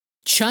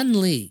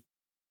 Chun-Li.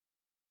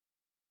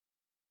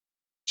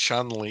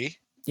 Chun-Li.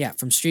 Yeah,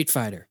 from Street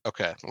Fighter.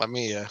 Okay, let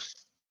me.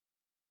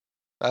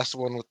 That's the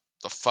one with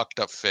the fucked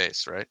up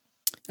face, right?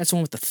 That's the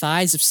one with the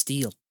thighs of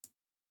steel.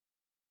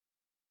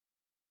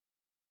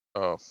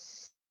 Oh.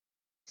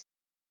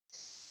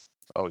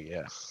 Oh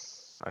yeah,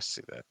 I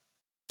see that.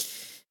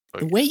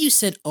 The way you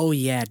said "oh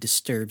yeah"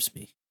 disturbs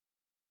me.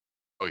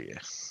 Oh yeah,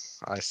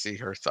 I see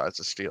her thighs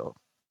of steel.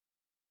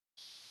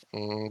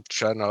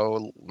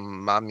 Chano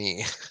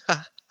mommy.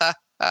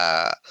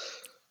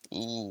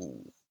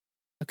 Ooh.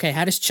 Okay,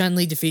 how does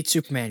Chun-Li defeat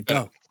Superman?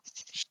 Go.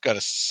 She's got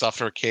to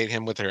suffocate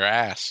him with her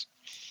ass.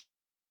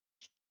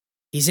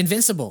 He's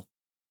invincible.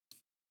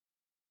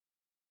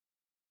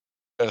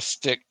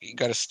 You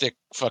gotta stick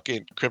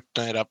fucking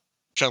kryptonite up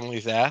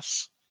Chun-Li's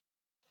ass.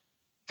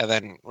 And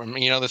then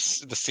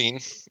the scene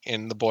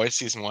in The Boys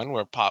season 1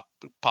 where Pop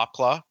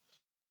Claw,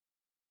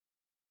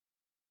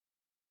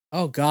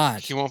 Oh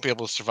God. he won't be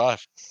able to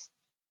survive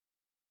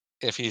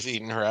if he's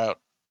eating her out.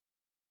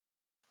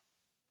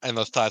 And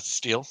those thighs of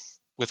steel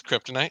with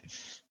kryptonite.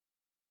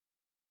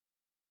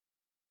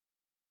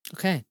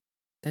 Okay.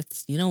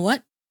 That's, you know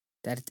what?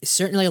 That is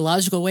certainly a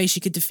logical way she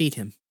could defeat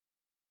him.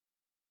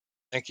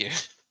 Thank you.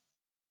 I've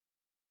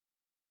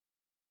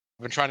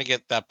been trying to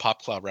get that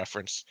Pop Claw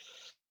reference.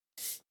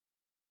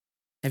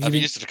 I've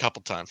used it a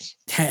couple times.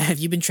 Have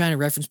you been trying to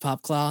reference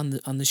Pop Claw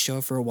on the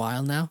show for a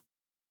while now?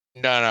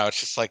 No, it's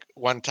just like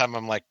one time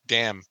I'm like,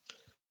 damn,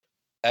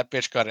 that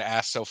bitch got an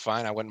ass so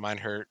fine, I wouldn't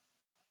mind her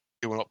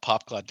doing what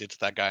Pop Claw did to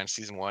that guy in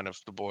season 1 of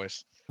The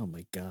Boys. Oh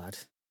my God.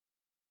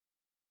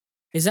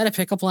 Is that a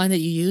pickup line that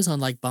you use on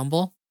like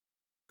Bumble?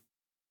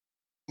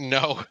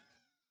 No.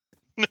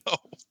 No.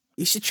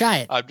 You should try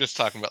it. I'm just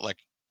talking about like,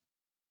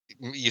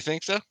 you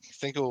think so? You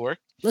think it will work?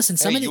 Listen,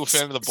 You a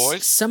fan of The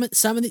Boys?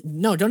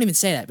 No, don't even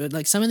say that. But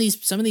like some of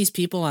these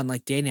people on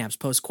like dating apps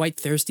post quite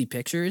thirsty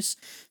pictures.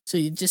 So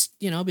you just,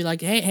 be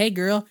like, hey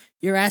girl,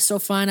 your ass so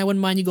fine, I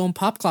wouldn't mind you going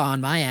Pop Claw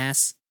on my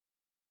ass.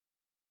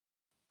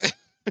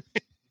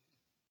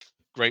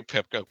 Great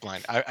pickup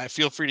line. I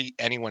feel free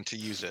to anyone to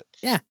use it.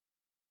 Yeah.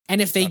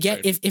 And if they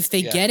get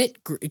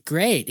it,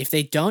 great. If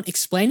they don't,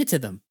 explain it to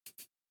them.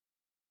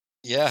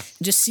 Yeah.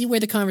 Just see where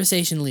the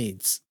conversation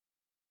leads.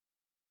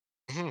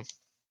 Mm-hmm.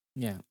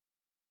 Yeah.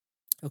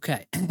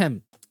 Okay.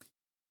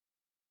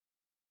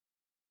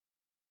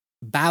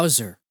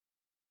 Bowser.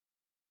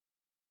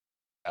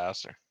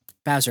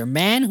 Bowser,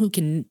 man who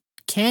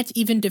can't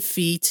even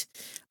defeat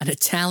an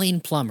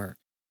Italian plumber.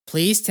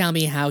 Please tell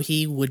me how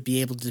he would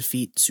be able to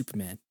defeat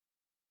Superman.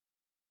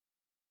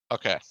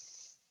 Okay.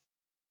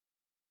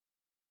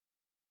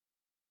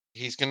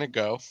 He's gonna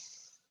go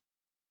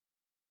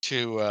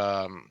to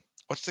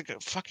what's the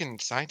fucking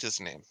scientist's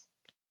name?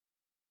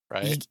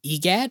 Right?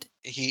 Egad?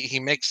 He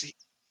makes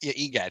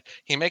Egad.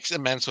 He makes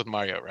amends with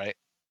Mario, right?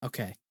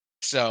 Okay.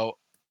 So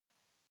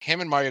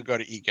him and Mario go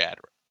to EGAD,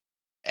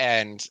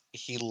 and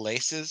he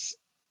laces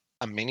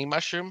a mini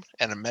mushroom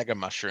and a mega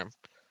mushroom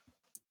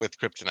with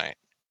kryptonite.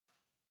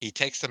 He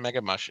takes the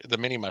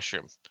mini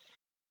mushroom.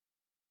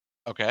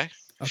 Okay.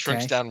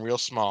 Shrinks Okay. down real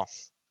small.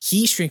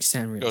 He shrinks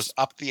down real Goes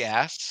up the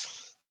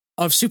ass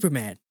of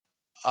Superman,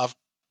 of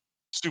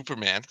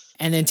Superman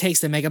and then takes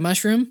the Mega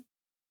Mushroom.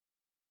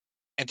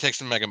 and takes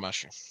the mega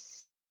mushroom.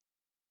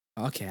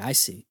 Okay, I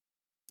see.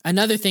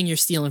 Another thing you're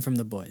stealing from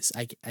the boys.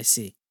 I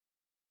see.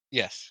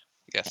 Yes.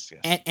 Yes.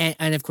 Yes.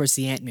 And of course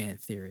the Ant-Man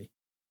theory.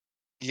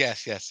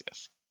 Yes. Yes.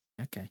 Yes.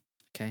 Okay.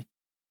 Okay.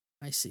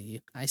 I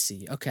see. I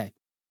see. Okay.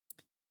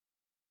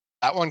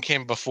 That one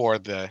came before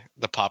the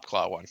Pop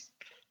Claw one.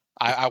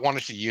 I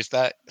wanted to use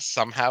that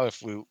somehow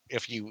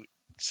if you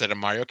said a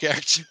Mario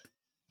character.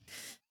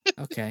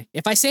 Okay.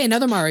 If I say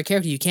another Mario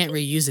character, you can't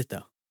reuse it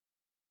though.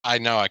 I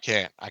know I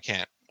can't. I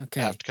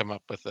Okay. have to come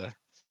up with a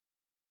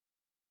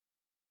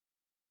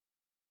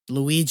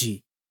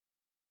Luigi.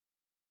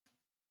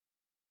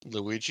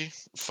 Luigi.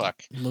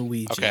 Fuck.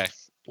 Luigi. Okay.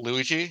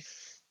 Luigi.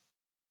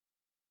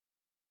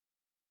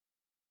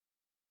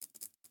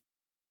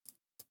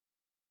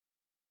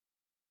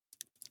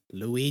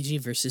 Luigi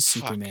versus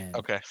Fuck. Superman.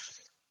 Okay.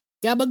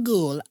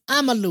 Gabagool,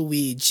 I'm a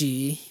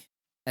Luigi.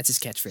 That's his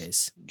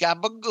catchphrase.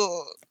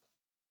 Gabagool.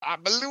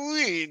 I'm a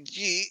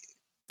Luigi.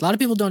 A lot of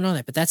people don't know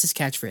that, but that's his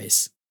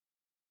catchphrase.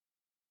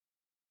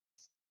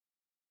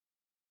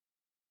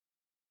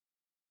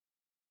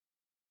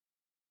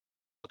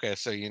 Okay,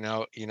 so you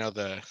know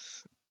the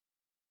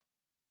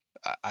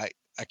I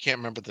can't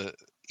remember the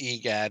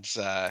EGAD's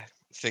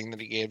thing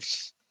that he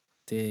gives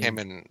him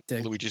in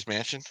Luigi's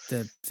Mansion.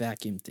 The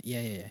vacuum.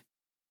 Yeah.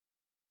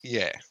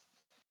 Yeah.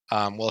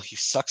 Well, he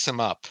sucks him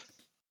up.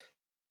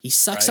 He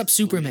sucks right? up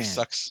Superman. He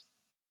sucks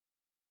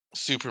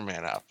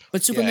Superman up.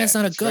 But Superman's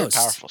not a it's very ghost.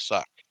 powerful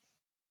suck.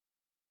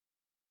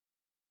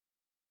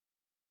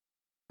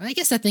 I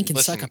guess that thing can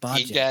Listen, suck up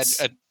objects.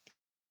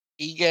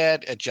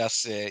 EGAD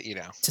adjusts it,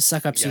 to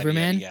suck up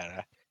Superman?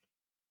 Yada.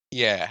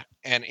 Yeah,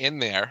 and in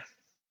there,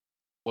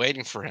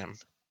 waiting for him,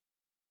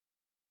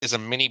 is a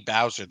mini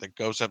Bowser that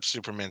goes up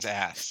Superman's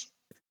ass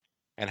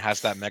and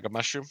has that mega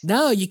mushroom.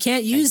 No, you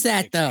can't use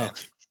that though.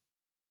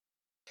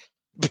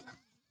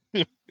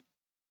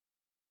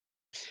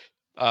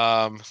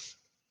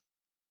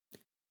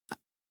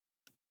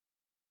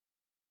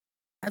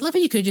 I love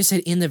how you could have just said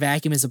in the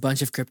vacuum is a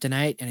bunch of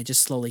kryptonite and it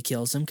just slowly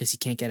kills him because he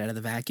can't get out of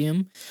the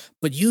vacuum.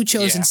 But you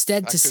chose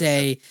instead to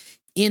say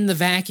in the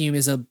vacuum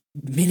is a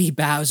mini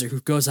Bowser who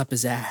goes up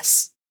his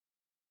ass.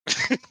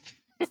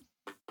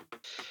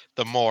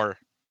 The more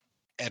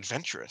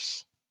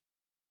adventurous.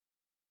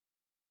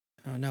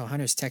 Oh no,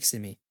 Hunter's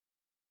texting me.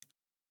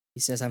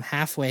 He says I'm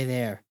halfway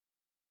there.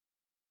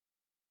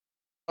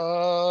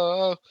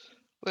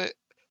 Wait,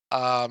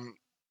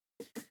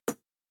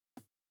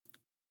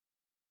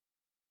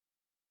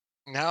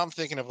 now I'm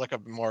thinking of like a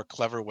more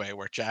clever way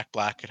where Jack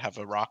Black could have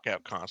a rock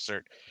out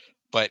concert,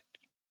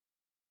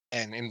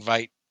 and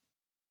invite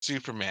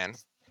Superman,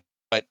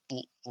 but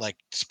like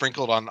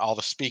sprinkled on all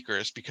the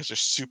speakers because they're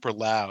super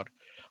loud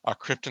are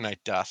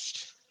kryptonite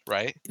dust,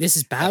 right? This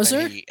is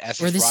Bowser?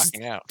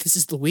 Rocking out. This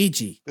is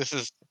Luigi. This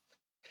is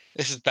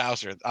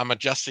Bowser. I'm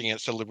adjusting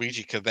it so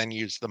Luigi could then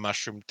use the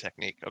mushroom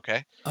technique,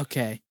 okay?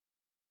 Okay.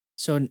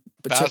 So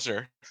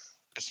Bowser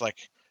is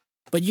like...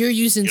 But you're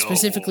using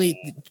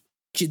specifically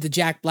the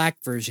Jack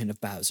Black version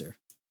of Bowser.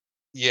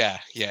 Yeah.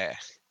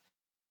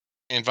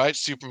 Invite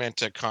Superman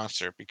to a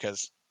concert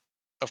because,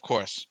 of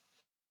course,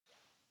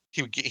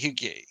 he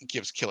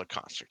gives killer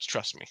concerts.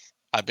 Trust me,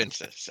 I've been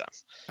to some.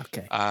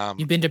 Okay.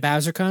 You've been to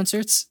Bowser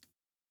concerts?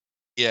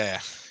 Yeah.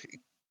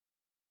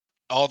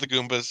 All the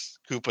Goombas,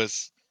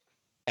 Koopas,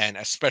 and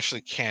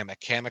especially Kamek.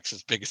 Kamek's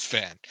his biggest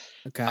fan.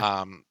 Okay.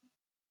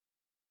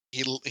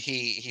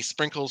 He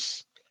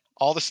sprinkles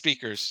all the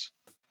speakers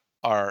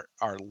are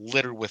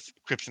littered with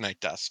kryptonite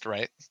dust,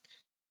 right?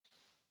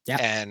 Yeah.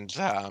 And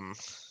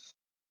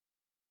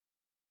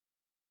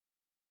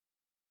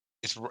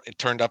it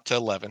turned up to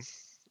 11,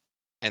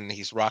 and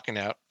he's rocking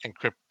out,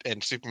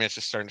 and Superman's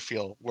just starting to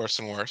feel worse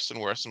and worse and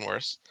worse and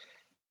worse.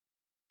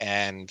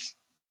 And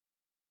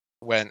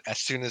as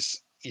soon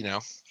as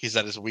he's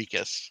at his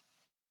weakest,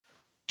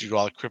 due to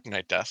all the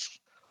kryptonite dust,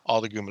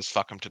 all the Goombas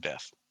fuck him to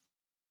death.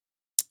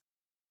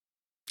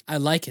 I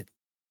like it.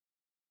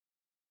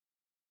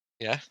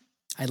 Yeah?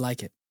 I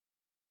like it.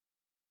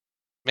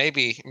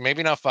 Maybe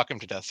not fuck him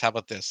to death. How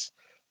about this?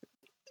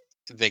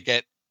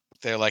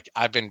 They're like,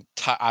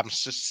 I'm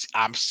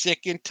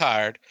sick and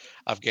tired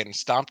of getting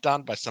stomped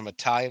on by some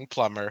Italian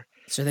plumber.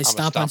 So they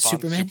stomp on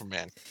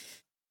Superman?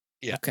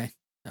 Yeah. Okay.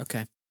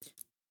 Okay.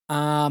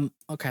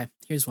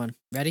 Here's one.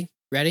 Ready?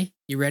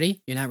 You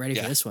ready? You're not ready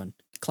for this one.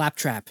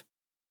 Claptrap.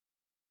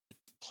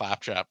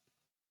 Claptrap's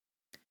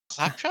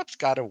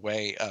got a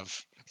way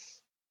of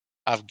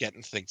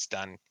getting things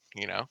done,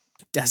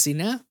 Does he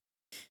now?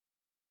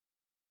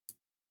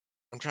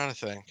 I'm trying to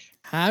think.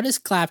 How does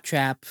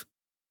Claptrap...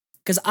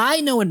 Because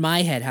I know in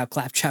my head how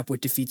Claptrap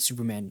would defeat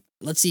Superman.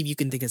 Let's see if you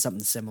can think of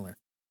something similar.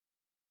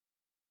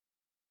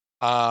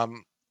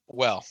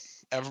 Well,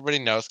 everybody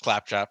knows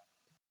Claptrap,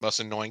 most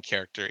annoying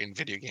character in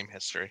video game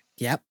history.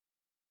 Yep.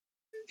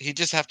 He'd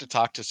just have to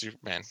talk to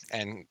Superman,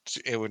 and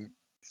it would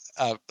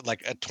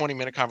like a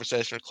 20-minute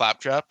conversation with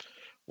Claptrap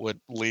would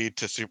lead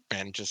to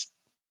Superman just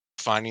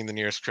finding the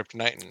nearest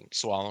kryptonite and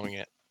swallowing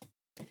it.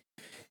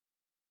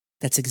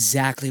 That's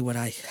exactly what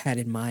I had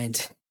in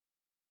mind.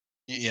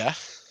 Yeah,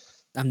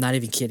 I'm not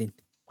even kidding.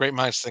 great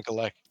minds think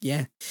alike.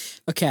 Yeah.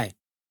 Okay.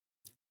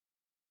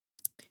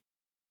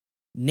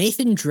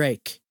 Nathan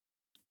Drake.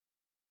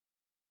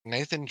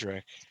 Nathan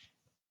Drake.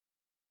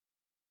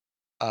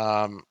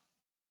 I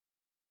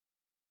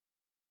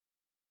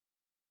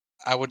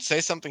would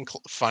say something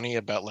funny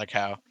about like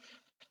how,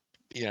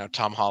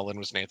 Tom Holland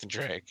was Nathan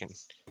Drake and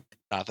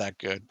not that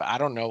good, but I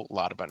don't know a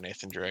lot about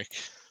Nathan Drake.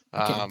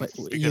 Okay, but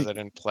Because I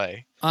didn't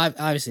play.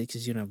 Obviously,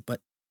 because but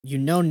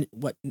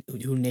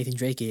who Nathan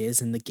Drake is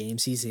and the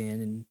games he's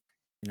in, and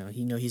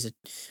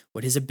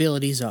what his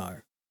abilities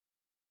are.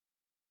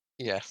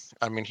 Yeah,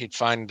 I mean he'd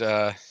find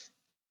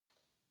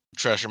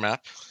treasure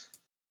map,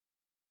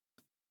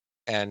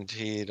 and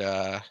he'd be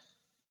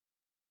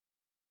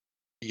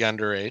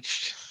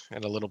underaged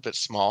and a little bit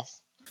small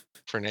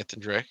for Nathan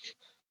Drake.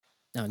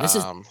 No, this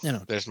is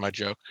no. There's my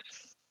joke.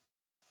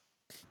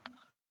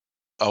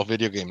 Oh,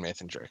 video game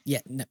Nathan Drake. Yeah,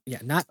 no,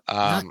 yeah, not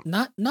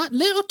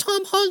little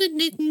Tom Holland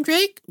Nathan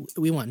Drake.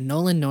 We want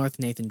Nolan North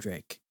Nathan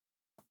Drake.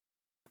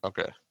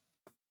 Okay.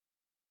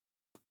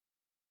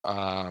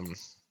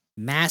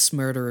 Mass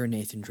murderer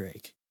Nathan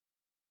Drake.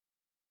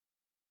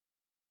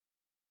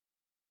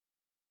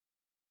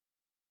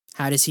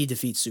 How does he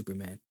defeat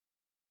Superman?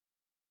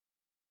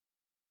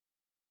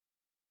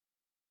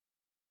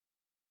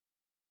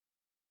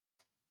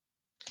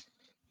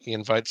 He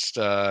invites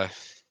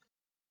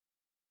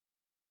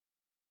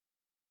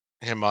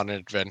him on an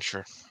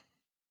adventure.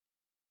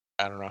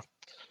 I don't know.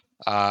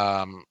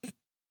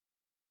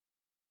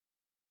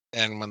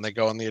 And when they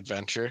go on the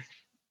adventure,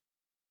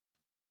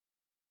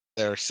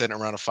 they're sitting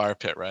around a fire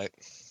pit, right?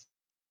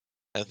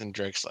 Nathan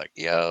Drake's like,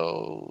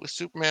 "Yo,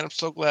 Superman, I'm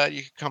so glad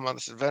you could come on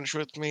this adventure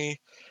with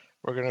me.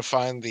 We're gonna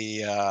find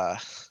the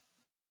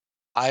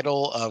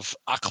idol of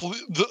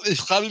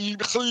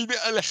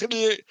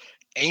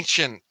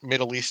ancient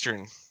Middle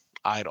Eastern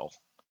idol,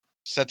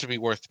 said to be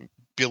worth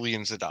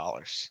billions of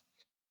dollars."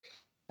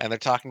 And they're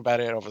talking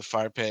about it over the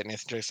fire pit. And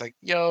Nathan Drake's like,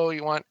 "Yo,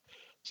 you want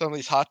some of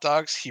these hot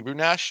dogs? Hebrew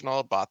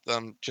National bought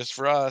them just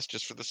for us,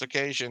 just for this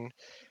occasion."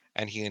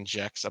 And he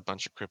injects a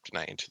bunch of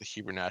kryptonite into the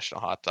Hebrew National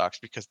hot dogs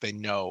because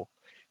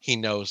he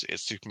knows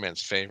it's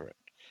Superman's favorite,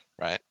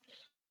 right?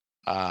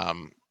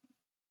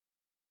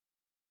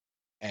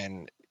 And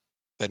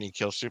then he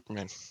kills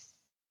Superman.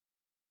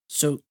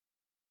 So,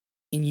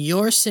 in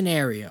your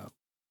scenario,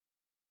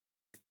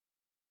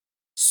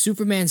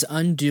 Superman's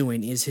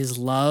undoing is his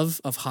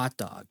love of hot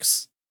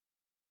dogs.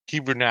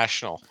 Hebrew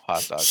National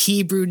hot dogs.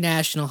 Hebrew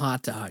National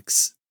hot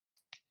dogs.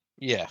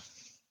 Yeah.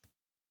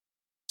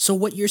 So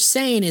what you're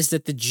saying is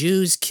that the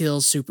Jews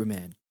kill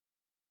Superman.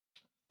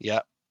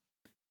 Yep.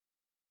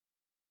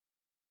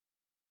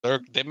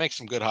 They make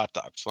some good hot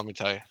dogs, let me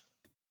tell you.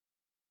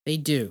 They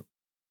do.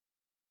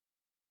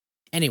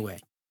 Anyway.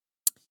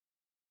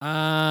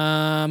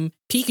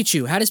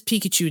 Pikachu. How does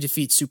Pikachu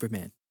defeat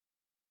Superman?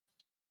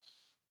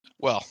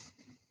 Well,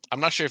 I'm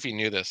not sure if you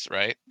knew this,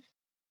 right?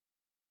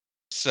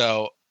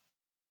 So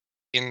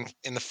in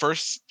the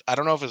first, I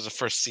don't know if it was the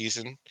first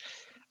season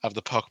of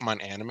the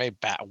Pokemon anime,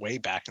 way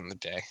back in the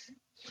day,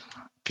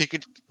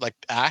 Pikachu, like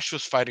Ash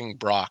was fighting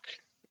Brock,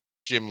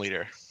 gym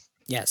leader.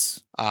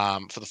 Yes.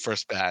 For the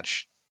first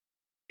badge.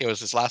 It was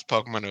his last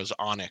Pokemon. It was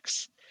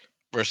Onix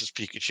versus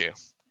Pikachu.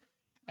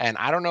 And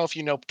I don't know if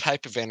you know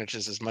type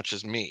advantages as much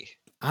as me.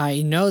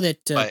 I know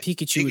that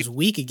Pikachu is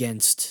weak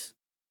against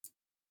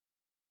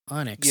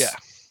Onix. Yeah.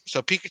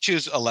 So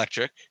Pikachu's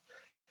electric,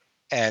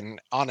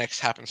 and Onix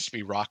happens to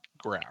be rock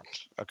ground.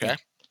 Okay?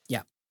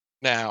 Yeah.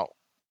 Now,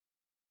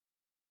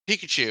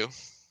 Pikachu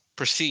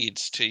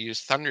proceeds to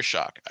use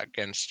Thundershock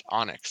against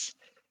Onix,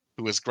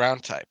 who is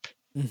ground type.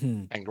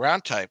 Mm-hmm. And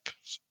ground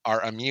types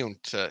are immune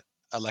to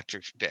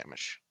electric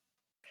damage.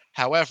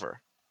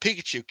 However,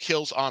 Pikachu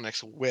kills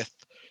Onix with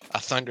a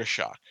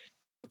Thundershock,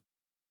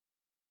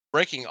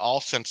 breaking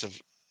all sense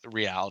of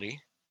reality.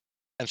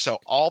 And so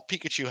all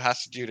Pikachu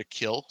has to do to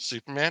kill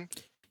Superman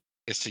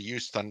is to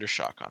use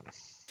Thundershock on him.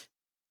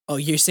 Oh,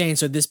 you're saying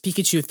so this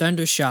Pikachu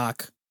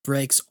Thundershock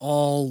breaks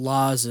all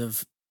laws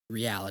of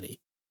reality.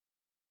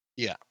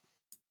 Yeah.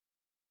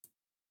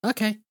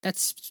 Okay,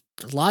 that's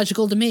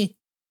logical to me.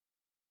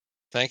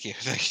 Thank you.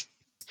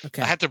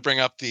 Okay. I had to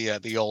bring up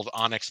the old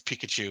Onix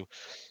Pikachu.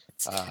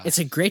 It's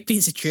a great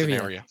piece of trivia.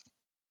 Scenario.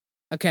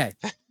 Okay.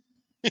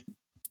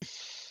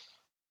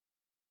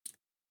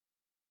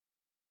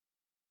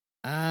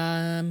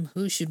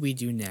 Who should we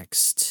do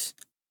next?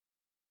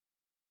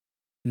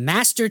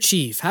 Master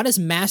Chief. How does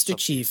Master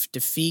Chief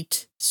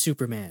defeat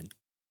Superman?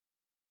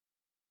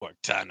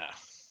 Cortana.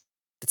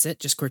 That's it?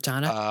 Just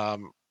Cortana?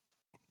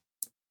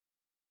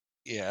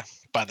 Yeah,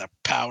 by the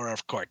power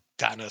of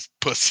Cortana's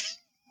pussy.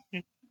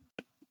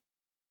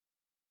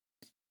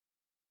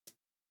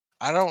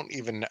 I don't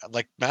even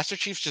like Master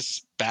Chief's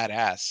just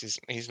badass.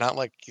 He's not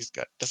like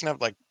doesn't have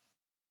like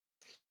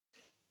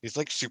he's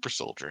like super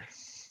soldier.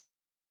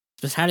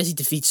 But how does he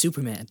defeat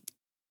Superman,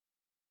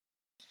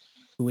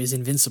 who is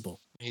invincible?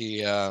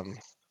 He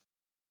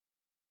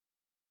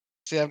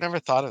see, I've never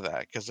thought of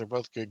that because they're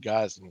both good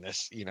guys in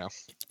this.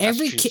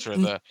 Master Chief's for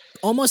the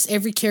almost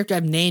every character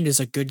I've named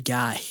is a good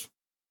guy.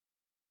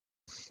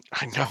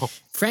 I know.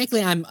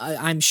 Frankly,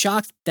 I'm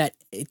shocked that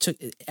it took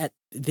at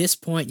this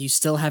point you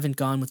still haven't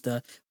gone with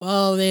the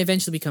they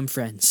eventually become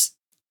friends.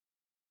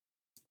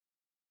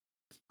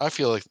 I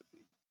feel like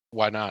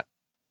why not?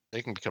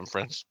 They can become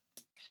friends.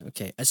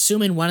 Okay,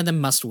 assuming one of them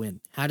must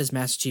win, how does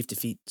Master Chief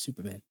defeat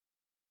Superman?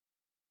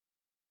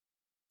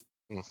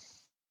 And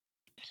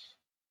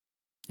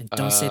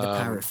don't say the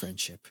power of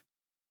friendship.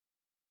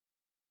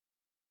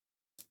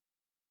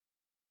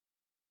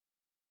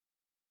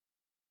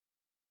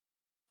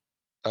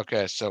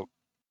 Okay, so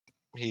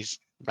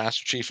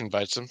Master Chief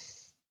invites him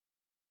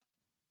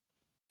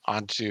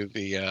onto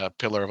the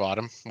Pillar of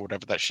Autumn,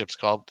 whatever that ship's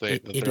called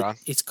that they're on.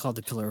 It's called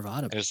the Pillar of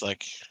Autumn. And it's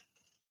like,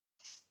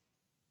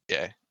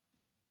 yeah,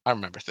 I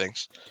remember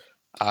things.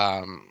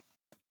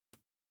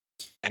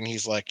 And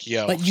he's like,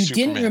 yo, but you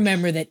Superman. didn't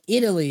remember that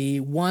Italy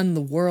won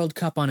the World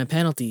Cup on a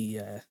penalty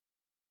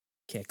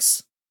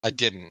kicks. I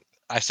didn't.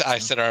 I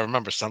said I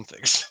remember some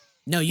things.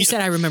 No, you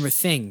said I remember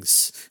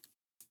things.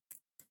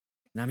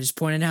 And I'm just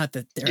pointing out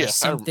that there are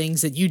some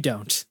things that you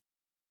don't.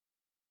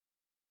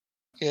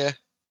 Yeah.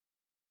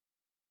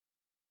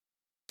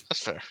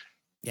 That's fair.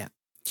 Yeah.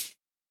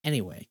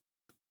 Anyway.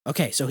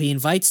 Okay, so he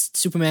invites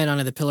Superman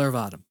onto the Pillar of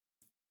Autumn.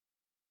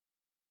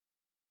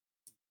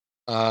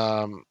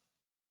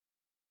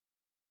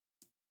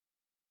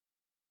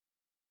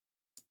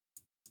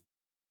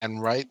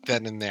 And right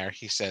then and there,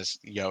 he says,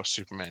 yo,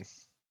 Superman,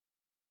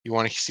 you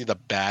want to see the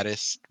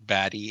baddest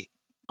baddie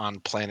on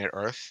planet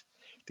Earth?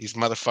 These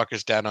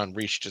motherfuckers down on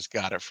Reach just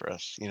got it for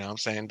us. You know what I'm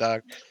saying,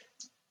 dog?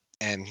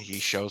 And he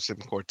shows him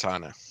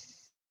Cortana.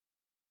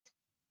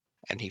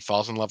 And he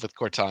falls in love with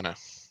Cortana.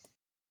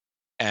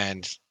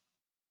 And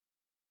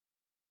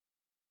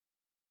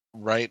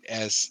right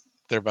as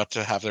they're about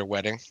to have their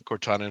wedding,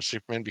 Cortana and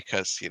Superman,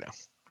 because,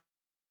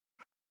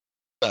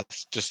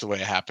 that's just the way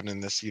it happened in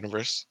this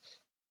universe.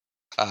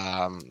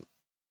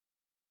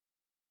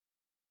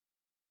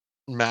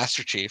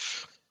 Master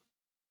Chief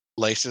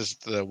laces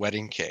the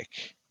wedding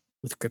cake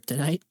with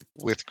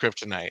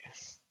kryptonite.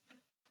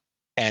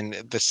 And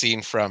the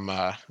scene from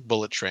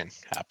Bullet Train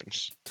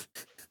happens,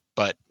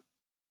 but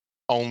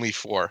only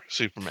for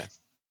Superman,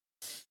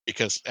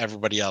 because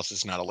everybody else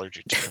is not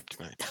allergic to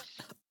kryptonite.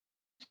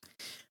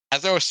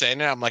 As I was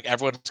saying it, I'm like,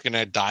 everyone's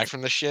gonna die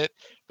from the shit,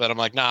 but I'm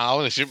like, nah,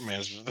 only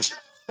Superman's.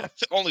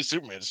 Only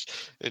Superman's.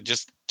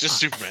 Just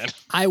Superman.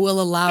 I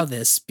will allow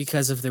this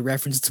because of the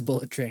reference to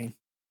Bullet Train.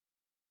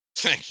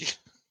 Thank you.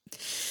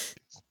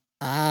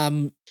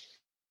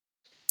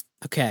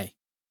 Okay.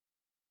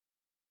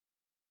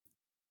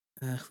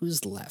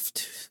 Who's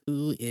left?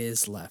 Who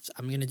is left?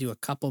 I'm going to do a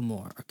couple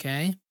more,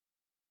 okay?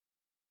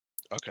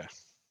 Okay.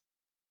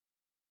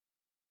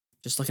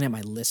 Just looking at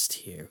my list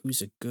here.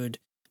 Who's a good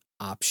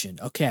option?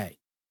 Okay.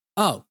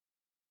 Oh,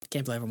 I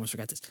can't believe I almost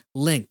forgot this.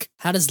 Link.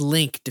 How does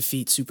Link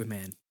defeat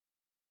Superman?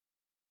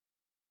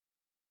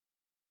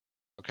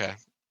 Okay.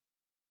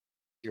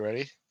 You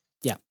ready?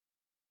 Yeah.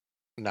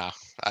 No,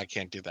 I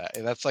can't do that.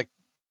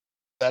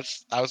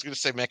 I was going to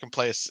say make him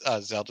play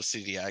a Zelda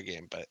CDI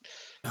game, but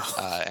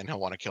and he'll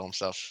want to kill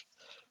himself.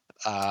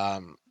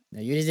 No,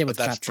 you did it with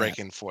that's Claptrap.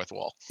 breaking fourth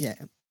wall. Yeah.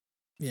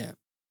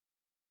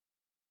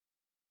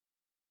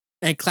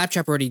 And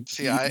Claptrap already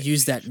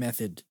used that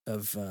method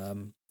of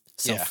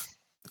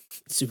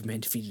Superman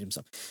defeated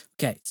himself.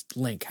 Okay,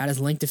 Link. How does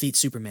Link defeat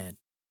Superman?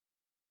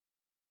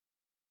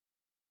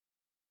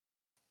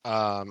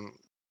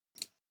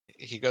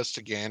 He goes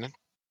to Ganon.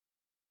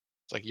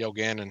 It's like, yo,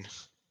 Ganon.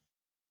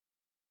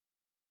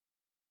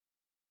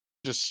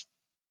 Just,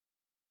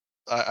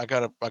 I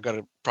got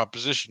a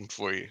proposition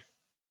for you.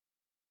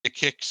 You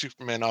kick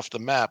Superman off the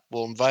map,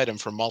 we'll invite him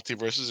for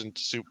multiverses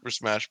into Super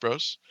Smash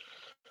Bros.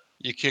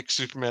 You kick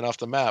Superman off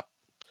the map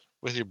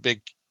with your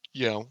big,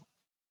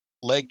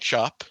 leg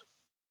chop.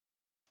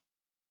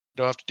 You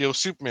don't have to deal with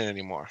Superman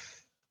anymore.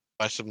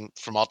 Buys him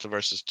from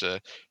multiverses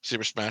to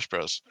Super Smash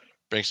Bros.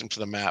 Brings him to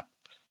the map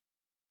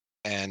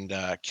and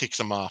kicks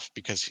him off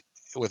because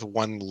with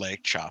one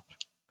leg chop,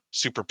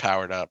 super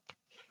powered up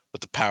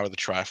with the power of the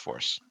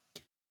Triforce.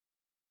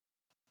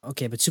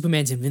 Okay, but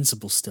Superman's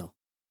invincible still.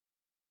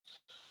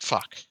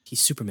 Fuck.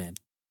 He's Superman.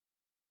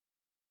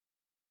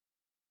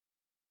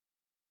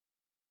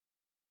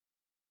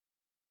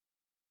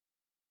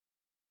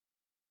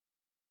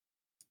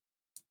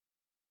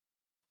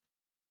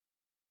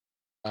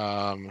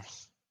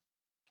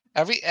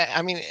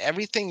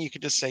 Everything you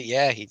could just say,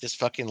 yeah, he just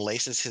fucking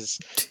laces his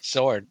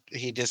sword.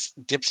 He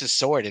just dips his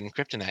sword in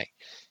kryptonite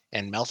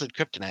and melted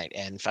kryptonite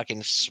and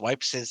fucking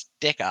swipes his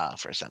dick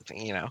off or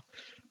something,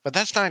 But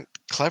that's not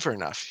clever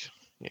enough,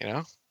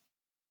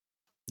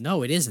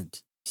 No, it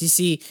isn't. You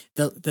see,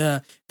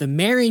 the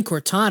marrying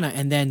Cortana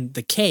and then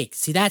the cake,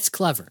 see, that's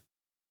clever.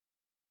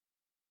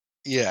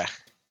 Yeah.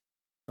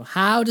 So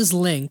how does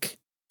Link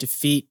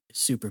defeat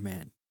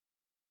Superman?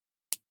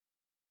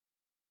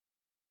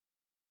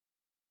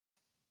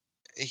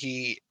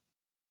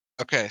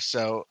 Okay,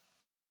 so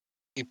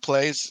he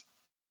plays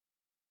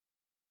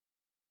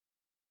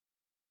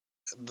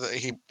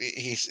he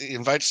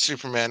invites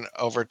Superman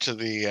over to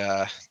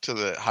the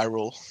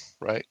Hyrule,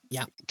 right?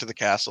 Yeah. To the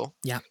castle.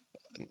 Yeah.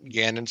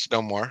 Ganon's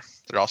no more.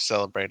 They're all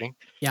celebrating.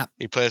 Yeah.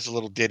 He plays a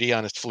little ditty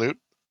on his flute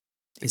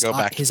to His go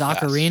back to his the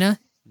past. ocarina.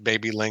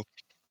 Baby Link.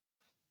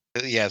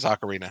 Yeah, his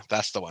ocarina.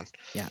 That's the one.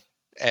 Yeah.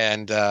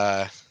 And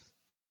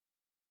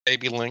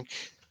Baby Link,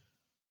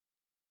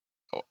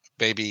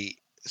 Baby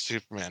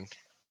Superman,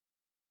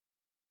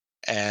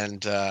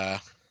 and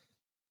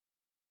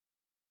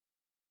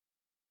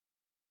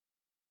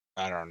I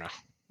don't know.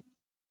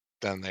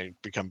 Then they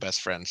become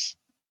best friends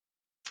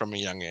from a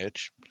young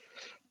age,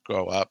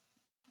 grow up,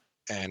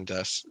 and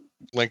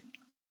Link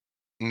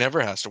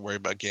never has to worry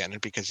about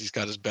Ganon because he's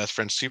got his best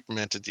friend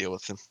Superman to deal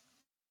with him.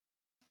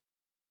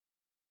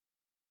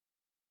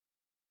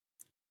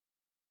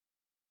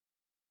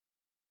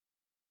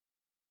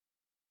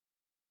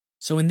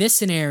 So in this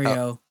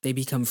scenario, they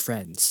become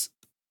friends.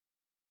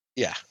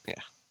 Yeah.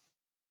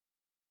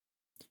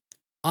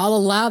 I'll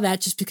allow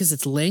that just because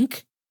it's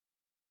Link,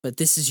 but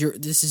this is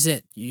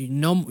it.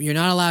 You're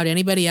not allowed.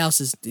 Anybody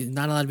else is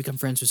not allowed to become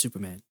friends with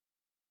Superman.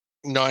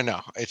 No, I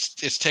know.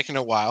 It's taken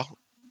a while,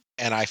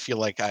 and I feel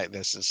like I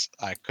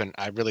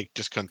really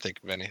just couldn't think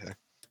of anything.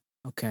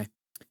 Okay.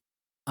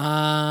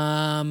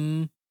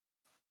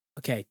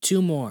 Okay,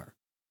 two more.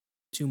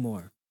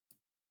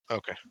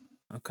 Okay.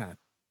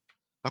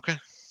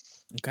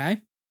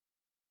 Okay.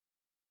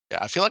 Yeah,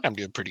 I feel like I'm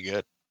doing pretty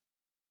good.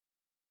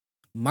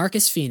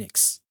 Marcus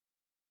Phoenix.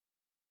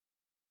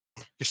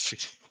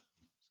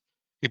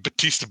 He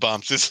Batista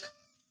bombs this.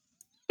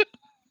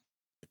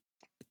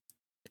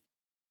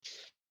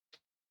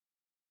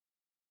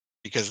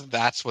 Because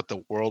that's what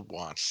the world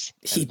wants.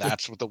 And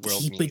that's what the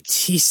world needs. He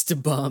Batista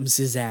bombs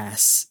his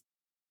ass.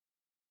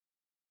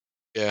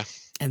 Yeah.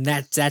 And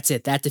that's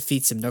it. That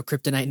defeats him. No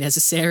kryptonite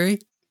necessary.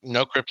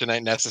 No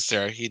kryptonite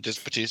necessary. He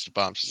just Batista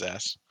bombs his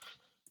ass.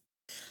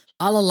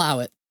 I'll allow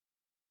it.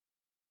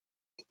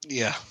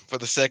 Yeah, for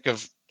the sake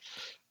of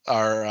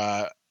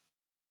our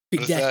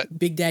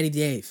Big Daddy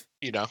Dave.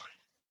 You know,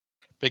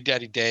 Big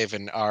Daddy Dave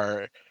and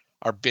our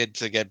bid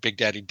to get Big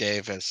Daddy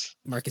Dave as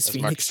Marcus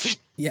Phoenix.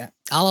 Yeah,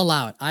 I'll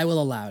allow it. I will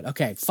allow it.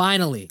 Okay,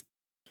 finally.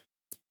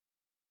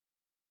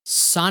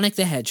 Sonic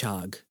the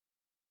Hedgehog.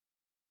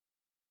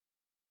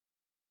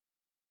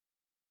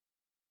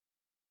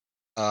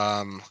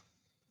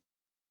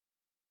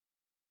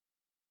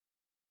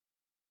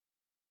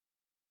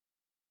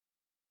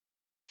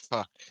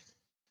 Fuck.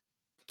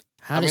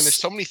 There's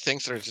so many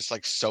things that are just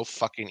like so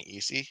fucking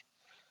easy.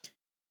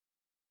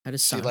 How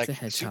does Sonic the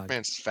Hedgehog?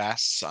 Superman's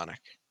fast, Sonic.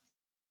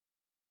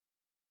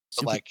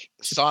 But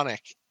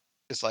Sonic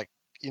is like,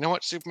 you know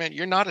what, Superman?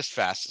 You're not as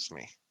fast as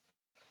me.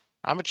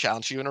 I'm gonna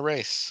challenge you in a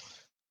race.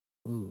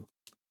 Ooh.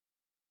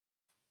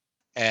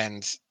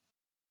 And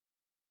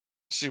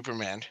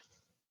Superman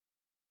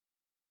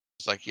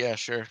is like, yeah,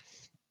 sure,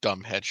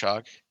 dumb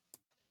hedgehog.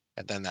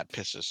 And then that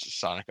pisses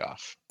Sonic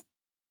off.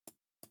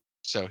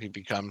 So he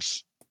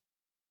becomes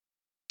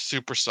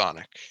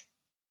supersonic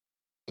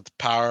with the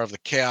power of the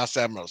Chaos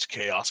Emerald's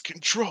Chaos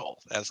Control.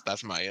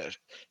 That's my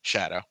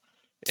Shadow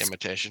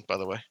imitation, by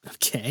the way.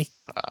 Okay.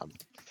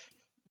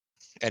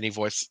 Any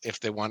voice,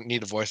 if they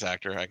need a voice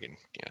actor, I can,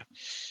 yeah.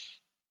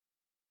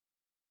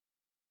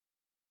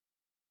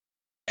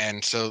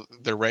 And so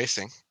they're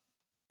racing,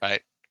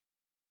 right?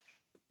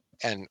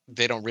 And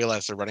they don't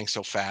realize they're running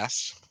so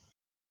fast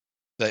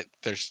that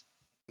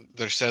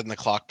they're setting the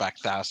clock back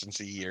thousands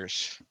of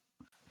years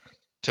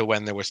to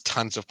when there was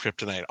tons of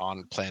kryptonite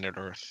on planet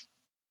Earth.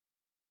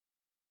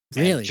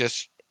 Really? And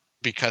just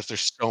because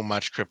there's so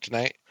much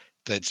kryptonite,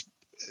 this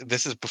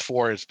is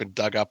before it's been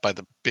dug up by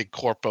the big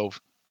corpo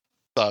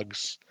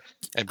thugs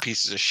and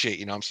pieces of shit.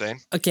 You know what I'm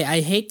saying? Okay,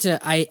 I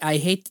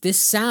hate. This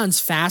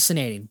sounds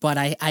fascinating, but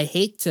I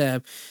hate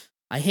to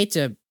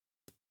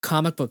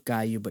comic book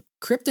guy you, but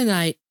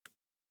kryptonite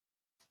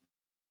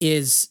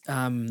is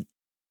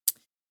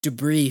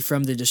debris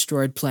from the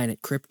destroyed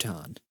planet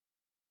Krypton.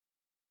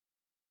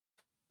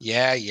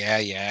 Yeah.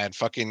 And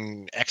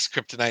fucking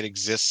kryptonite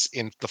exists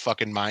in the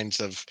fucking mines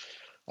of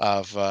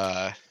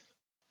Smallville,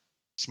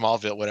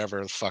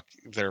 whatever the fuck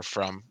they're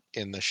from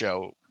in the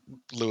show,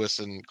 Lewis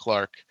and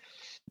Clark.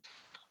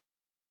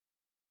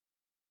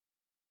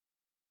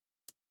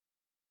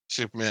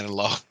 Superman and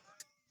Law.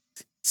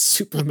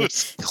 Superman.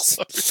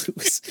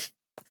 Lewis.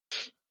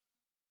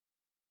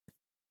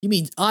 You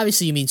mean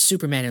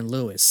Superman and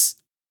Lewis?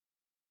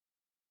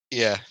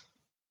 Yeah.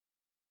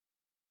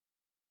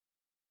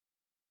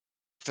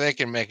 If they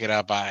can make it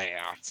up, I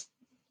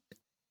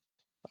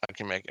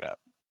can make it up.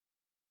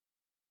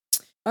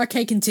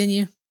 Okay,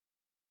 continue.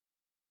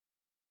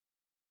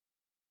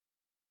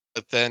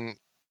 But then,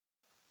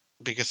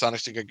 because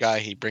Sonic's a good guy,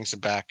 he brings him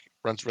back,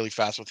 runs really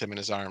fast with him in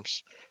his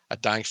arms, a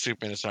dying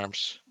Superman in his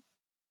arms.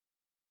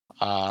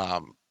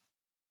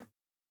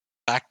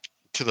 Back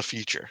to the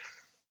future,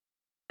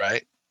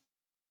 right?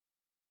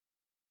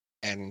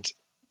 And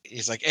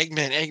he's like,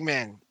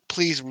 Eggman,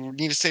 please, we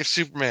need to save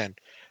Superman.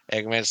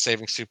 Eggman is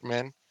saving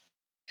Superman,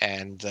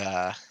 and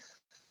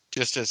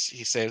just as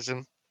he saves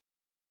him,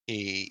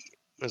 he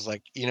was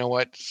like, you know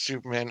what,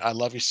 Superman, I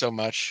love you so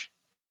much.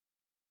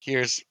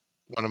 Here's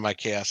one of my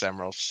Chaos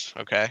Emeralds,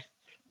 okay?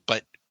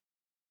 But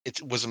it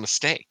was a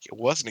mistake. It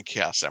wasn't a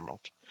Chaos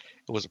Emerald.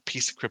 It was a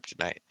piece of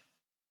kryptonite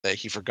that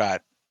he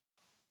forgot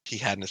he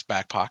had in his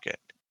back pocket.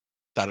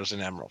 Thought it was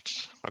an emerald,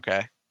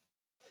 okay?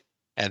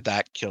 And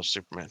that kills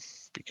Superman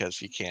because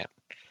he can't.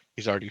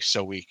 He's already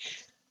so weak.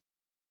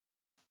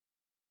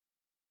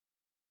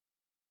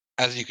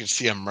 As you can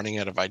see, I'm running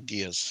out of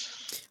ideas.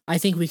 I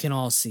think we can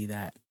all see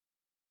that.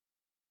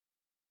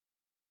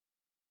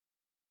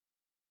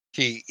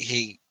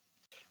 He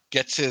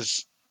gets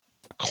his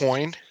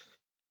coin,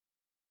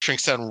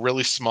 shrinks down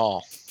really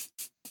small,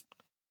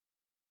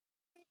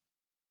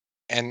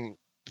 and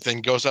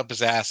then goes up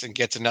his ass and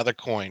gets another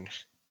coin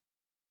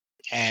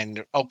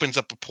and opens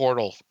up a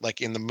portal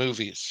like in the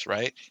movies,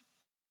 right?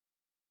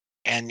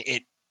 And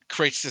it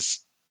creates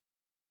this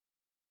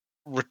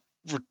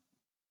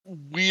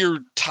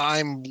weird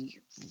time.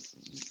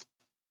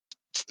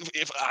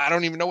 If I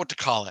don't even know what to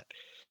call it,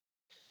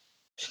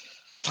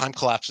 time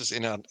collapses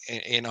in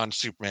on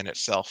Superman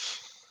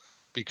itself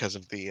because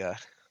of the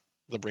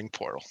ring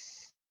portal,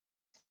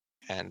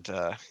 and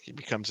he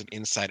becomes an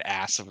inside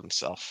ass of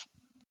himself.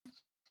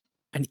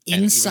 An even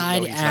though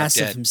inside he's not ass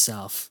of dead,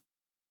 himself.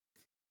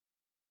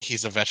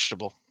 He's a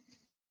vegetable.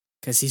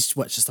 Because he's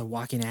what, just a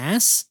walking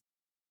ass?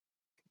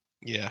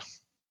 Yeah.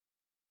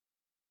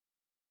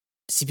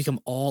 Does he become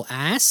all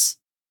ass?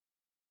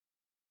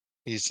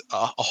 He's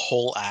a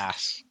whole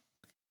ass.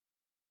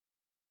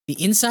 The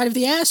inside of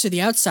the ass or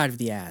the outside of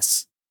the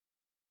ass?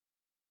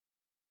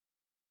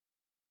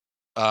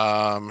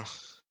 Well,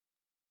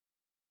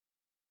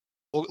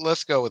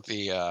 let's go with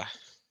the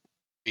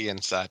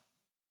inside.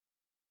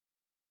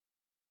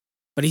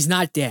 But he's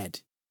not dead.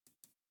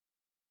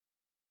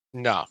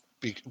 No,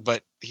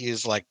 but he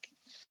is like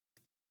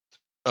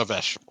a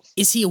vegetable.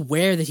 Is he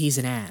aware that he's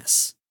an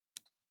ass?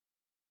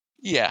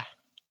 Yeah.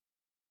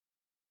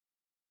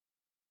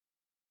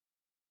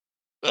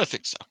 I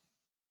think so.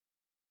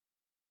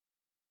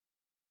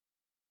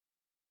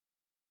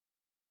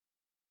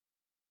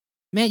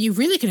 Man, you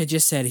really could have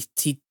just said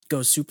he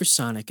goes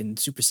supersonic and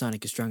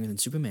supersonic is stronger than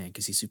Superman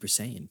because he's Super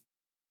Saiyan.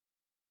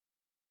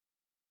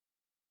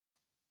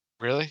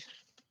 Really?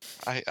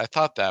 I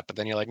thought that, but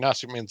then you're like, no,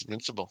 Superman's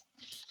invincible.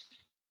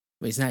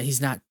 But he's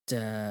not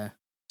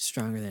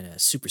stronger than a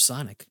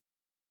supersonic.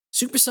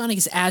 Supersonic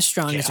is as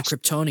strong as a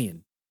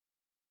Kryptonian.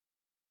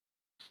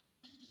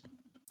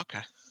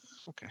 Okay.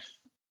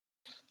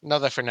 Know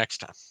that for next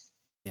time.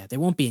 Yeah, there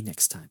won't be a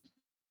next time.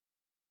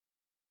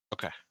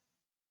 Okay.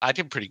 I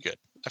did pretty good.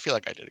 I feel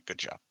like I did a good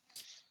job.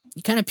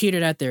 You kind of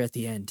petered out there at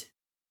the end.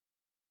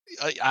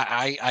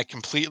 I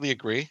completely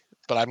agree,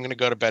 but I'm going to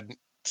go to bed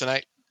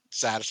tonight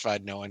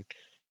satisfied knowing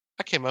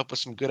I came up with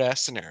some good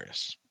ass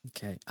scenarios.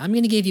 Okay. I'm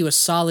going to give you a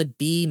solid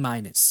B-.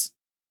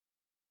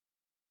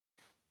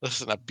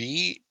 Listen, a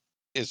B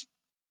is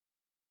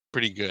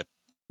pretty good.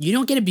 You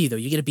don't get a B, though.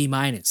 You get a B-.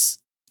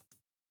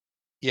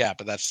 Yeah,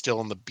 but that's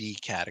still in the B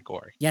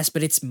category. Yes,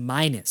 but it's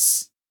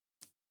minus.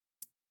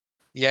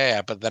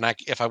 Yeah, but then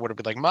if I would have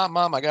been like,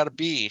 Mom, I got a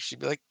B, she'd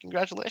be like,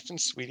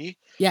 congratulations, sweetie.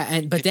 Yeah,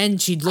 but then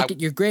she'd look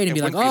at your grade and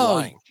be like,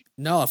 oh,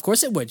 no, of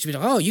course it would. She'd be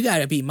like, oh, you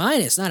got a B-,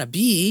 not a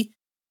B.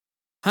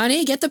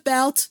 Honey, get the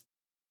belt.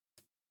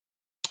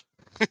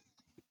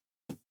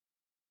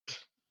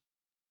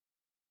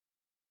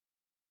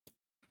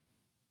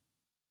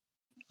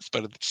 It's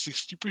better than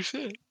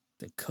 60%.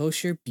 The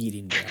kosher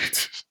beating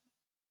belt.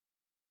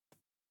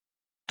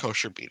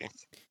 Kosher beating.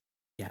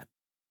 Yeah.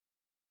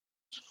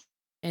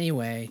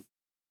 Anyway,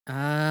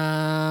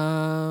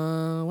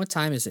 what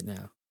time is it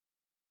now?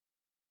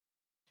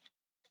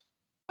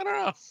 I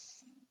don't know.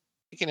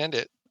 We can end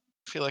it.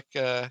 I feel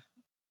like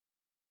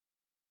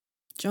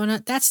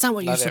Jonah, that's not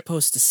what you're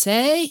supposed to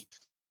say.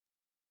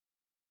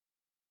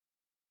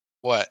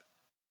 What?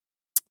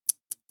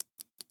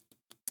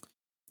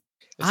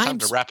 It's time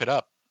to wrap it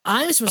up.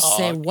 I'm supposed to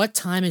say, what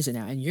time is it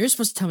now? And you're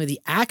supposed to tell me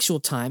the actual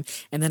time.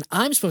 And then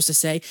I'm supposed to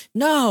say,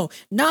 no,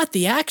 not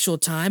the actual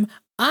time.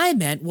 I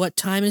meant, what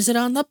time is it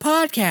on the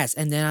podcast?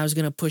 And then I was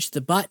going to push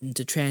the button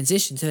to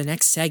transition to the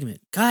next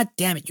segment. God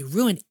damn it, you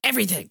ruined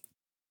everything.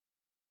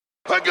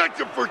 I got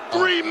you for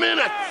 3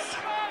 minutes.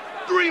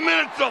 3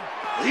 minutes of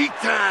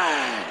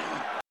playtime.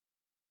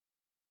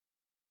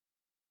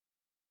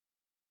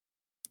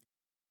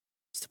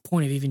 What's the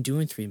point of even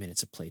doing 3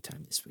 minutes of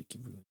playtime this week? You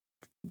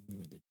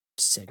ruined the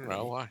segue. I don't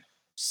know why.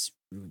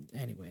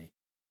 Anyway,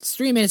 it's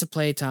 3 minutes of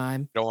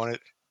playtime. Don't want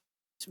it.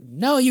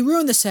 No, you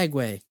ruined the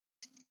segue.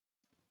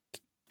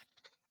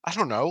 I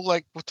don't know.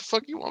 Like, what the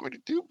fuck you want me to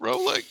do, bro?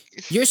 Like,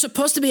 you're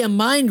supposed to be a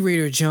mind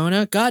reader,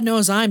 Jonah. God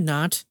knows I'm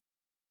not.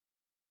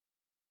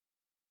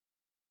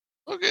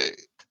 Okay.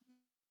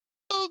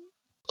 I'll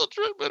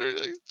try better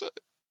next time.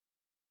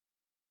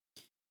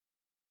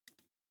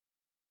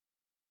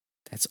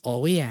 That's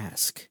all we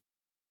ask.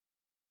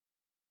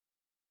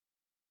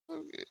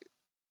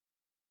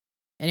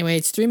 Anyway,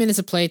 it's 3 minutes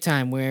of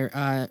playtime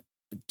where,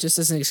 just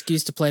as an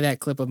excuse to play that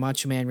clip of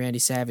Macho Man Randy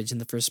Savage in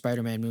the first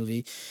Spider-Man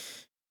movie,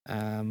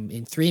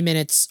 in 3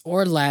 minutes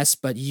or less,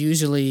 but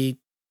usually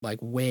like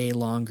way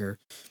longer,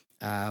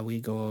 we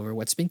go over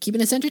what's been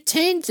keeping us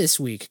entertained this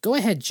week. Go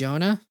ahead,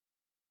 Jonah.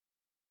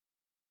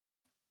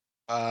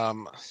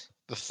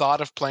 The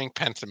thought of playing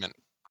Pentiment.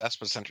 That's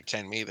what's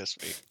entertained me this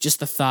week. Just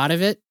the thought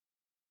of it?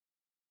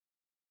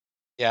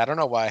 Yeah, I don't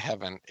know why I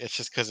haven't. It's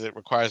just because it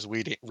requires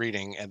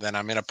reading, and then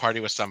I'm in a party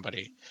with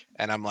somebody,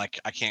 and I'm like,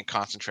 I can't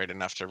concentrate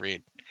enough to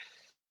read.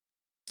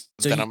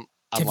 So then you-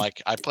 I'm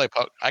like, I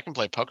can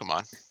play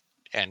Pokemon,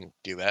 and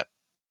do that.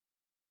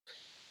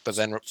 But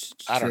then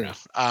I don't True. know.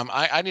 I'm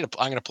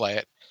gonna play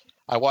it.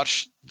 I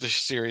watched the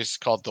series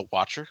called The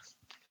Watcher.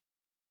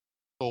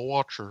 The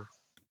Watcher.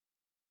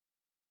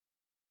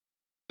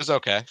 It was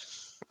okay.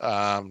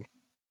 I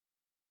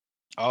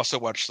also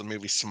watched the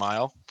movie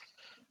Smile.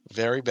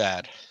 Very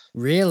bad.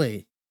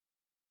 Really?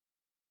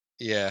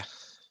 Yeah.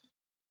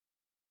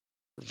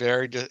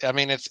 Very. I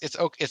mean, it's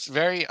okay. It's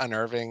very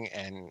unnerving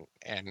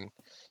and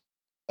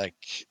like,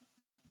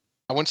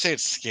 I wouldn't say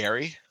it's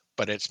scary,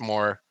 but it's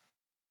more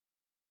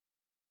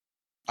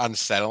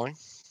unsettling.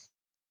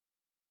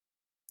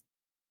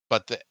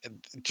 But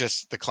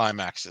the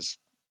climax is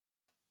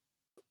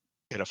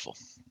pitiful.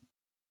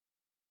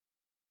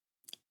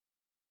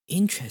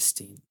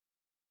 Interesting.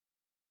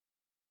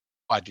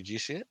 Why did you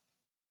see it?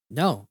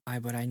 No,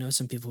 but I know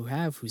some people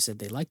who said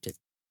they liked it.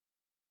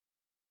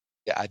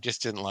 Yeah, I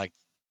just didn't like.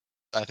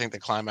 I think the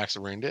climax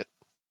ruined it.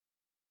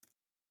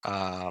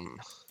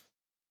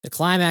 The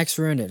climax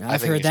ruined it.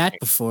 I've think heard it's that great.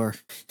 before,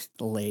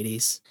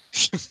 ladies.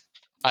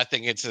 I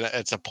think it's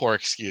a poor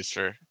excuse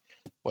for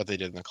what they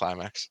did in the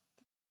climax.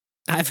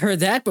 I've heard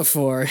that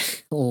before,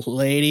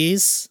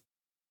 ladies.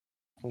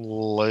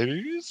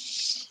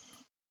 Ladies.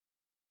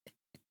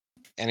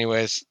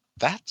 Anyways,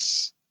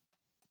 that's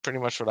pretty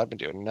much what I've been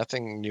doing.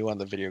 Nothing new on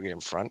the video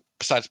game front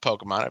besides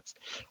Pokemon.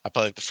 I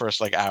played like the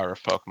first hour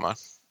of Pokemon.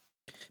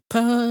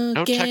 Pokemon.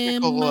 No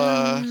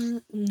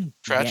technical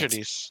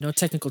tragedies. No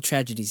technical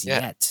tragedies Yeah.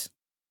 yet.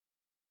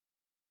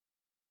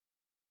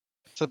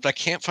 Except I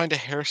can't find a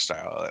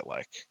hairstyle I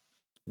like.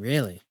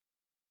 Really?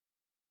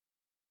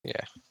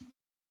 Yeah.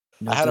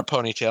 No I had a good-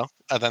 ponytail,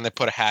 and then they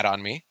put a hat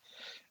on me,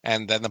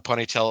 and then the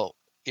ponytail,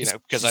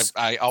 because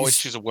I always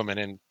choose a woman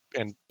in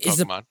Is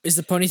Pokemon. is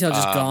the ponytail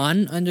just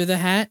gone under the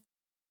hat?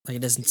 Like it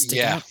doesn't stick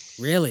Yeah. out?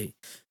 Really?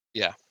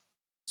 Yeah.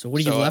 So what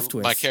are you left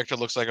with? My character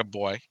looks like a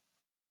boy.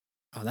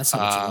 Oh, that's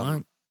not what you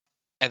want.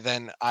 And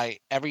then and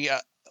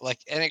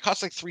it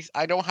costs like $3.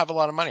 I don't have a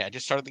lot of money. I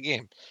just started the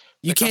game.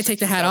 You It can't costs take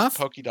the like hat 3,000 off?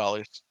 Poké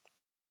dollars.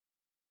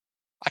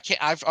 I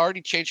can't. I've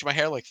already changed my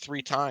hair like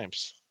 3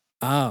 times.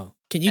 Oh,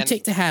 can you And-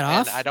 take the hat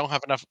And off? I don't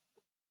have enough.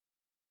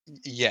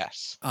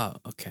 Yes, Oh,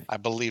 okay. I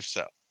believe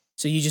so.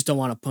 So you just don't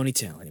want a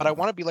ponytail anymore. But I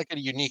want to be like a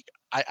unique.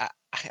 I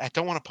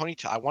don't want a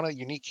ponytail. I want a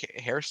unique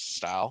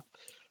hairstyle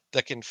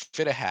that can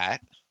fit a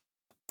hat.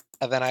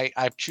 And then I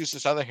choose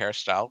this other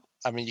hairstyle.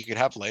 I mean, you could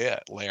have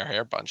Leia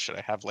hair buns. Should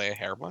I have Leia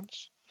hair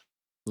buns?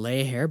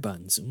 Lay hair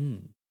buns.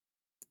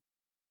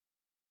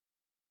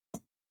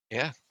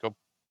 Yeah, go.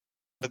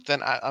 But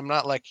then I'm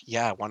not like,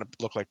 yeah, I want to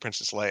look like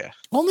Princess Leia.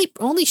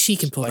 Only she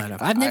can pull Like, that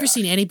off. I've never I-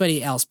 seen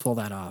anybody else pull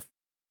that off.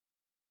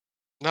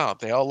 No,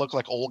 they all look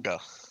like Olga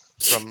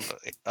from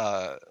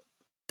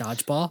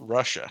Dodgeball?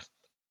 Russia.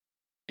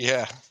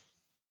 Yeah.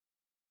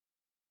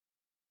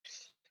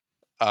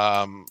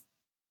 I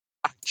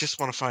just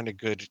want to find a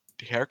good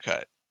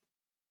haircut.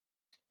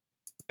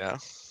 Yeah.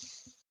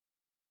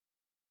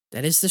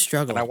 That is the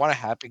struggle. And I want a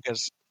hat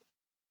because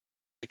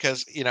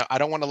I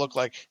don't want to look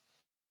like.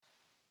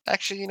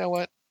 Actually, you know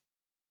what?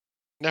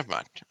 Never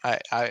mind.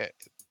 I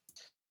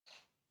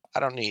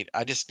don't need.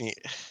 I just need.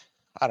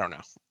 I don't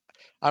know.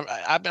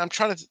 I'm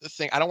trying to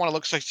think. I don't want to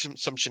look like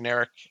some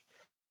generic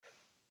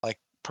like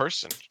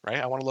person, right?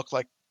 I want to look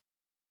like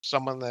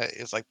someone that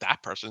is like,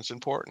 that person's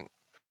important.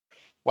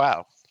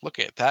 Wow, look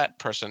at that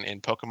person in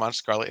Pokemon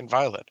Scarlet and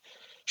Violet.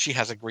 She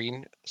has a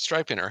green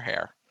stripe in her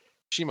hair.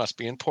 She must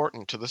be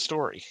important to the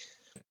story.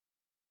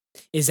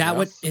 Is that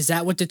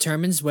Yeah. what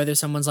determines whether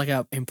someone's like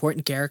a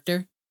important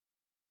character?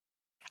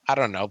 I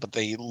don't know, but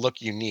they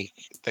look unique.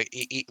 They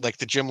like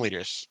the gym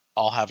leaders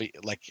all have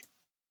like,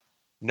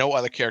 no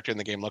other character in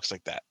the game looks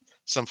like that.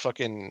 Some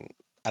fucking,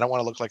 I don't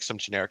want to look like some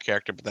generic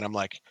character, but then I'm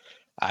like,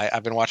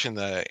 I've been watching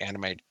the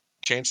anime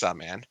Chainsaw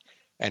Man,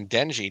 and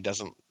Denji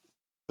doesn't,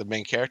 the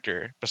main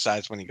character,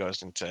 besides when he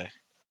goes into,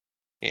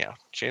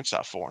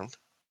 chainsaw form,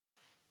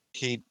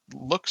 he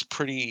looks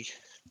pretty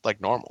like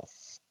normal.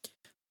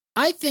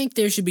 I think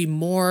there should be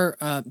more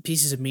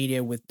pieces of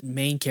media with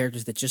main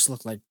characters that just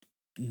look like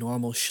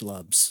normal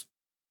schlubs.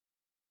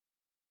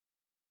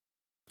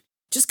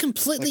 Just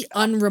completely Like,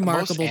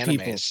 unremarkable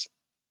people.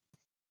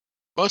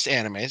 Most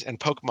animes and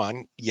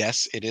Pokemon,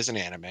 yes, it is an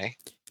anime.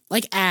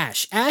 Like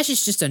Ash. Ash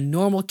is just a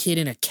normal kid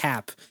in a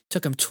cap.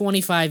 Took him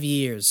 25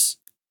 years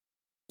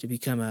to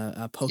become a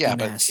Yeah,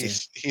 but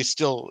Pokemaster. he's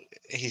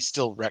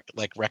still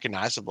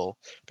recognizable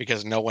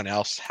because no one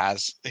else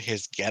has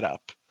his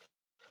getup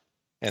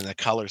and the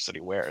colors that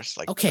he wears.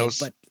 Like Okay, those,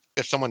 but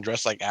if someone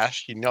dressed like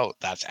Ash,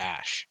 that's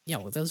Ash. yeah,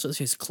 well, those are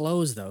his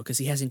clothes though, because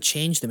he hasn't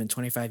changed them in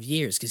 25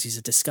 years because he's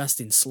a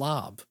disgusting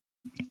slob.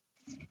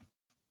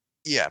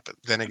 Yeah, but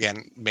then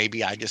again,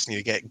 maybe I just need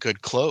to get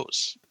good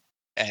clothes,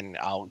 and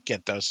I'll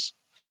get those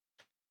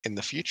in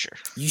the future.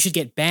 You should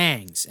get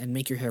bangs and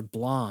make your hair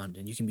blonde,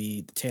 and you can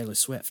be Taylor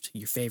Swift,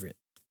 your favorite.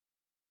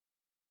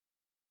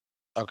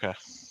 Okay,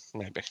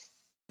 maybe.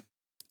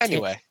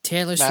 Anyway,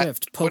 Taylor Matt,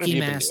 Swift, what have you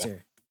been doing?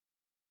 Pokemaster.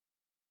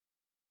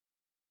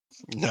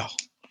 No.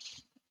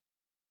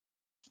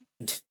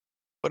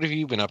 What have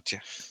you been up to?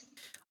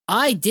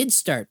 I did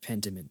start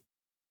Pentiment.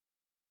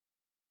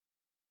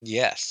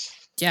 Yes.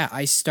 Yeah,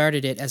 I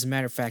started it, as a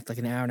matter of fact, like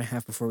an hour and a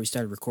half before we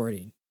started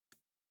recording.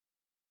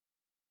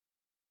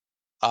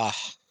 Ah,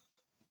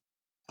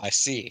 I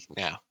see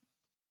now.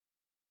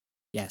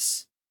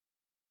 Yes.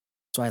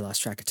 So I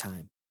lost track of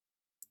time.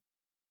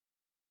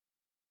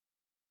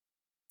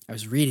 I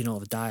was reading all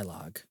the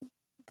dialogue.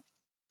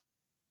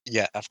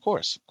 Yeah, of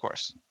course.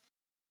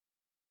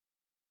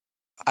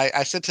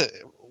 I said to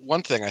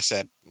one thing. I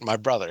said, my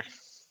brother.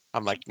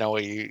 I'm like, no,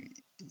 you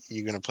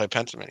gonna play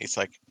Pentiment? He's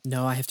like,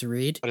 No, I have to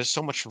read. but it's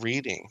so much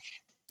reading.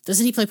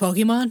 Doesn't he play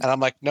Pokemon? And I'm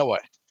like, no way.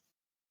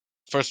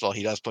 First of all,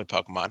 he does play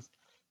Pokemon. He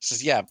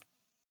says, yeah,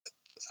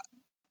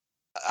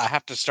 I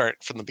have to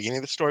start from the beginning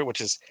of the story, which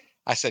is,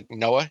 I said,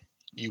 Noah,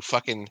 you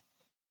fucking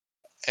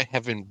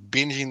have been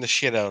binging the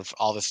shit out of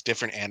all this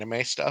different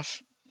anime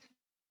stuff,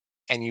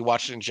 and you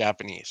watch it in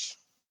Japanese,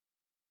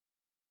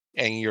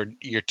 and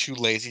you're too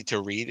lazy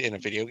to read in a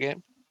video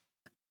game.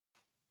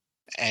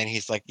 And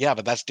he's like, yeah,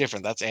 but that's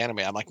different. That's anime.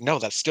 I'm like, no,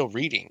 that's still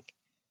reading.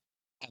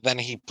 And then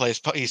he's playing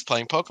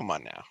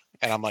Pokemon now,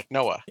 and I'm like,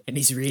 Noah, And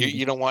he's reading.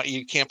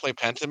 you can't play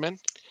Pentiment,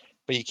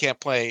 but you can't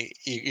play.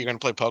 You're gonna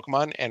play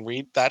Pokemon and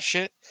read that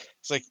shit.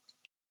 It's like,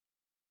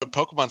 but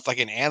Pokemon's like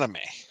an anime.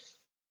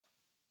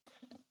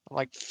 I'm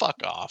like, fuck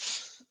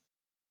off.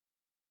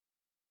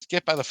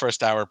 Get by the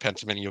first hour of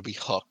Pentiment, you'll be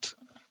hooked.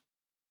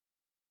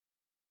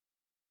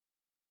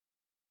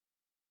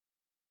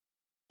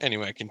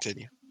 Anyway,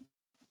 continue.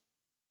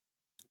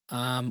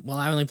 Well,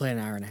 I only played an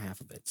hour and a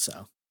half of it,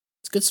 so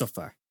it's good so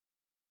far.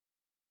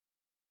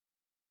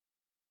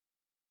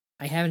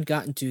 I haven't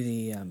gotten to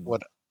the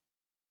What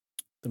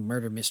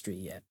murder mystery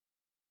yet.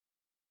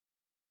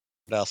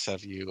 What else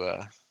have you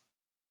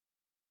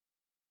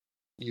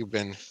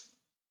been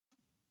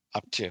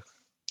up to?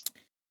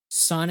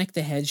 Sonic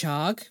the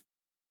Hedgehog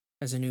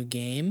has a new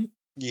game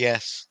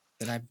Yes.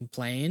 that I've been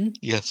playing.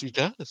 Yes, he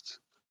does.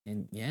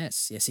 And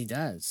yes, he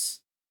does.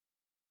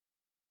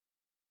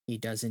 He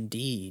does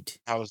indeed.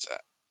 How is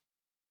that?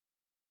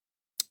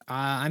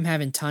 I'm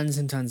having tons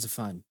and tons of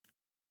fun.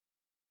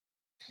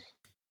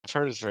 I've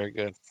heard it's very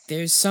good.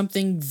 There's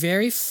something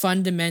very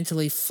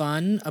fundamentally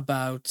fun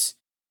about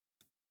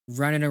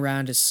running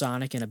around as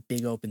Sonic in a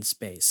big open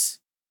space.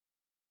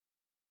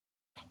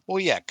 Well,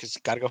 yeah, because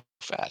you gotta go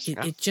fast.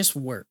 It just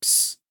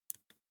works.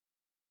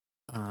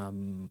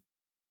 And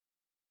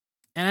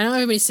I know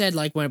everybody said,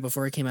 like, when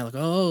before it came out, like,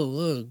 oh,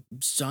 look,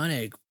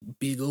 Sonic,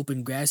 big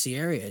open grassy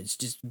area. It's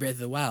just Breath of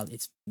the Wild.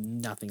 It's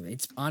nothing.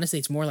 It's honestly,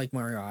 it's more like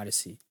Mario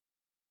Odyssey.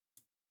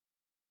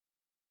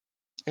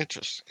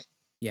 Interesting.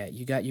 Yeah,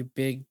 you got your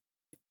big.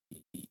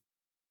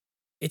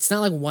 It's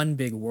not like one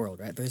big world,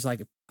 right?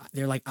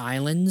 They're like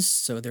islands,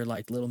 so they're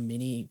like little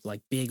mini,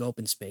 like big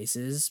open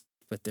spaces,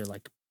 but they're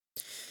like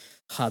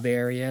hub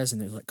areas,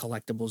 and there's like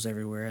collectibles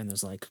everywhere, and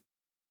there's like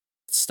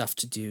stuff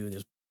to do.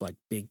 There's like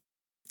big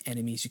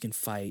enemies you can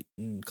fight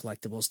and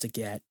collectibles to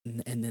get,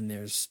 and then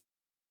there's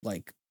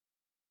like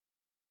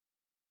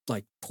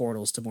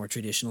portals to more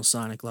traditional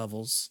Sonic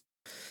levels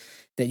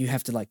that you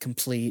have to like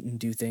complete and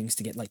do things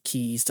to get like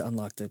keys to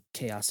unlock the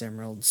Chaos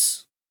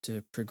Emeralds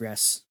to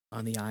progress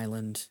on the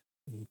island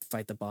and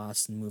fight the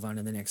boss and move on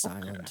to the next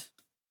island.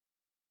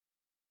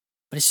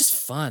 But it's just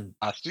fun.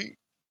 I see.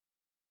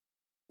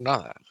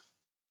 Not that.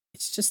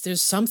 It's just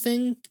there's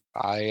something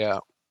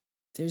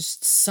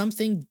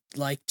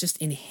like just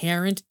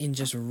inherent in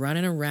just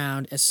running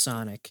around as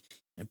Sonic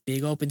in a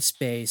big open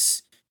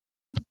space,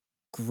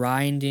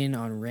 grinding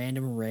on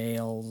random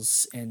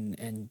rails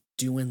and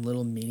doing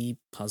little mini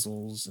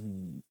puzzles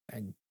and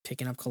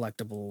picking up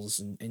collectibles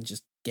and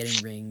just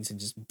getting rings and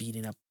just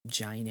beating up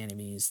giant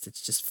enemies.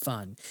 That's just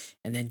fun.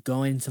 And then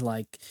going to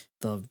like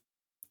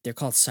they're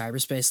called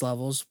cyberspace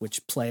levels,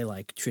 which play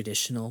like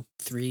traditional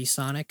 3D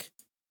Sonic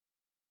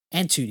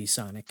and 2D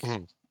Sonic.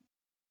 Mhm.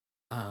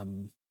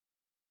 And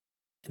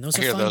those I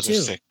are hear fun those too.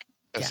 are sick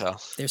as Yeah,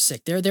 hell. they're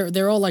sick.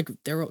 They're all like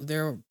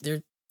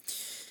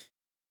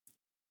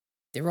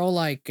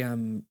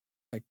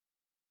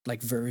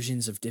like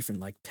versions of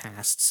different like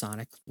past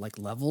Sonic like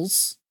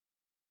levels.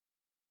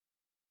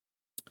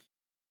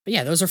 But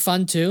yeah, those are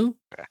fun too.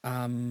 Okay.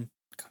 God,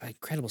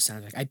 incredible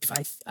soundtrack.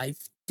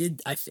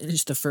 I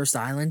finished the first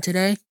island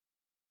today.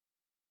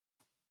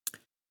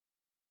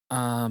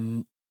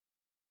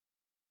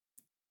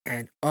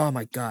 And oh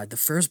my god, the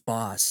first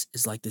boss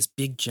is like this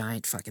big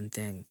giant fucking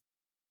thing.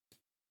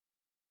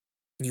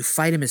 You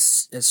fight him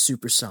as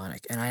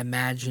Supersonic, and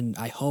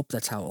I hope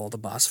that's how all the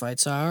boss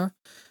fights are.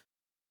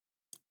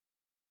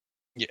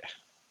 Yeah.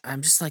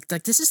 I'm just like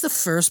this is the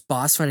first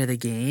boss fight of the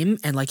game,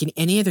 and like in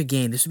any other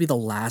game, this would be the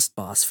last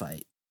boss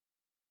fight.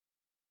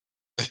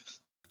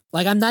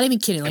 Like, I'm not even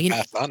kidding. Like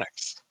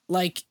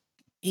Like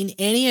in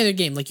any other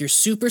game, like your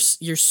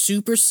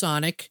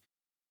Supersonic,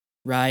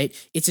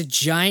 right? It's a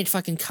giant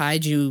fucking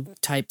kaiju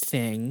type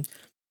thing.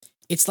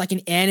 It's like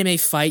an anime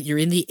fight. You're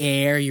in the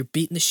air. You're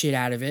beating the shit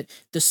out of it.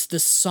 The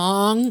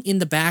song in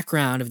the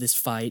background of this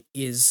fight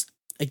is,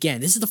 again,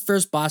 this is the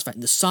first boss fight.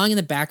 And the song in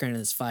the background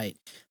of this fight,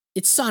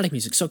 it's Sonic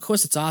music. So of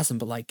course it's awesome.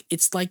 But like,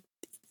 it's like,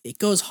 it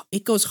goes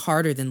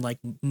harder than like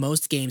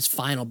most games'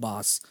 final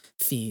boss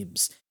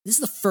themes. This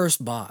is the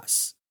first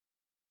boss.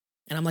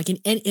 And I'm like, in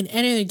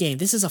any other game,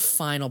 this is a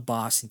final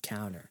boss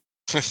encounter.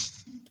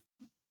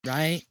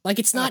 Right? Like,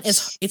 it's not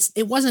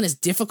it wasn't as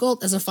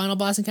difficult as a final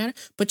boss encounter,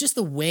 but just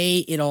the way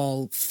it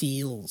all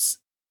feels.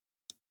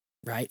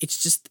 Right?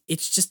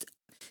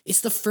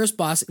 It's the first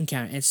boss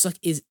encounter. And it's like,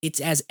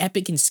 it's as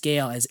epic in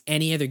scale as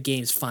any other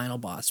game's final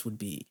boss would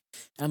be.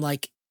 And I'm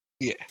like,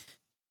 yeah.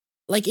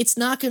 Like, it's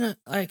not gonna,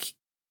 like,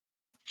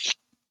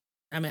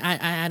 I mean,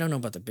 I don't know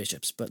about the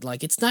bishops, but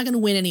like, it's not going to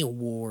win any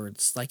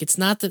awards. Like, it's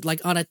not that,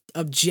 like, on an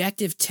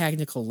objective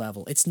technical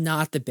level, it's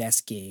not the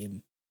best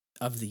game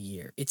of the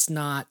year. It's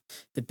not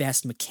the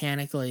best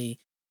mechanically.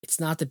 It's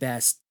not the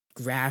best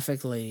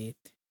graphically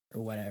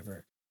or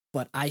whatever.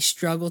 But I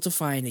struggle to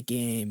find a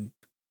game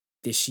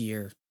this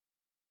year,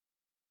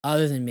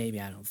 other than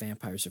maybe, I don't know,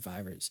 Vampire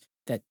Survivors,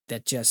 that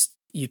just,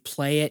 you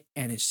play it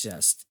and it's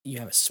just, you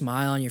have a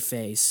smile on your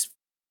face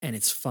and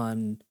it's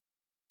fun.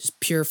 Just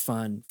pure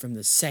fun from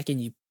the second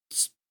you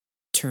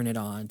turn it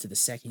on to the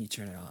second you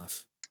turn it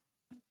off.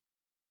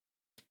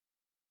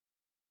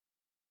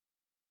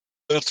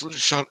 That's what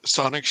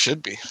Sonic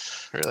should be,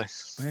 really.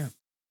 Yeah.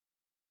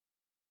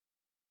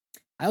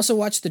 I also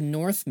watched The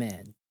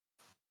Northman.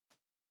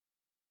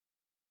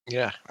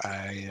 Yeah,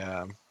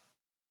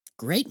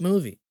 great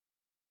movie.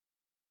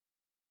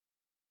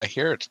 I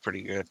hear it's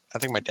pretty good. I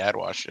think my dad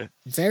watched it.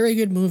 Very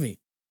good movie.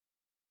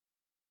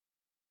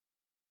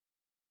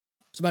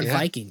 It's about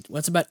Viking.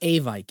 What's about a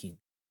Viking?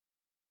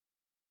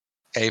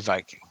 A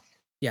Viking.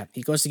 Yeah,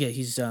 he goes to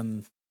he's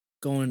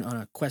going on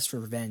a quest for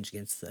revenge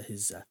against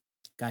his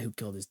guy who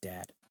killed his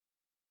dad.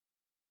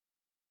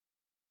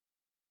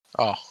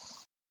 Oh.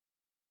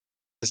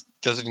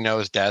 Doesn't he know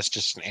his dad's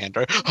just an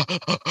android?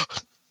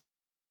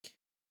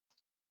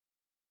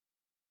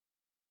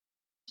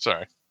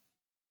 Sorry.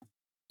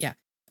 Yeah.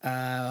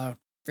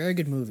 Very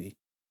good movie.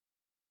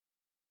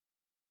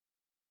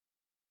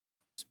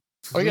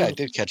 Oh yeah, I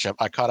did catch up.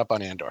 I caught up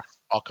on Andor.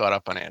 All caught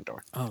up on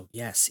Andor. Oh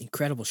yes,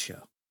 incredible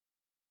show.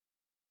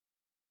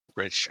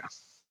 Great show.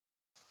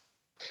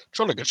 It's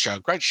really good show.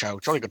 Great show.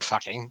 It's really good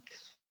fucking.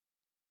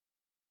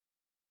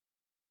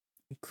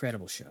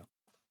 Incredible show.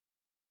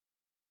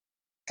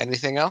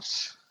 Anything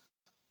else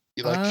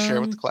you'd like to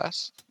share with the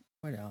class?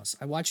 What else?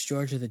 I watched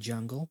George of the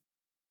Jungle.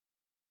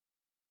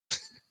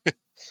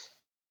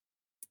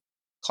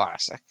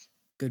 Classic.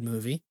 Good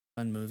movie.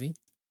 Fun movie.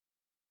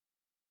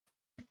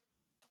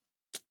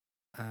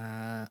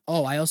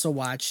 I also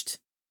watched,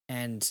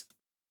 and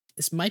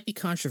this might be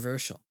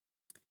controversial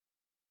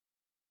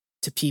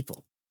to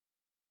people.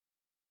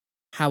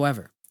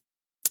 However,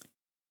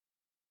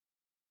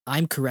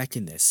 I'm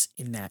correcting this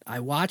in that I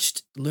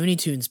watched Looney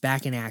Tunes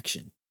Back in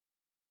Action.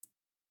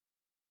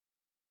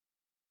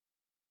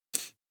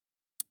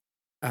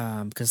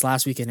 Because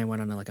last weekend I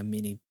went on like a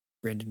mini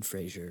Brendan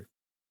Fraser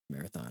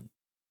marathon.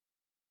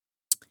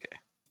 Okay.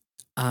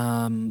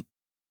 And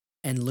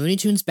Looney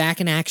Tunes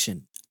Back in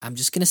Action. I'm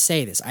just gonna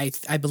say this.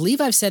 I believe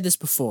I've said this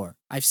before.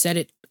 I've said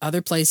it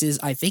other places.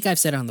 I think I've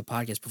said it on the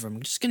podcast before.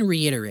 I'm just gonna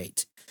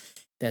reiterate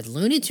that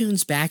Looney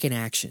Tunes Back in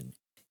Action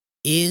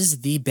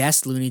is the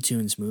best Looney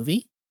Tunes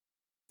movie.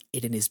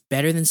 It is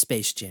better than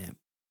Space Jam.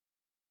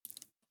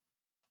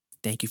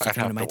 Thank you for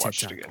coming to my TED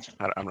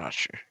Talk. I'm not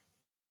sure.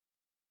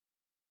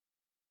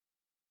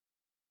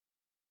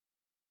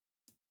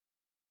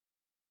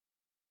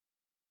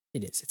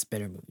 It is. It's a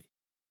better movie.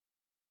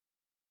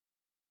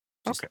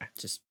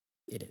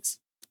 It is.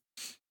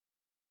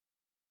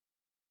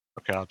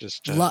 Okay, I'll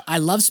just. I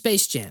love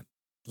Space Jam.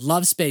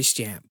 Love Space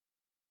Jam.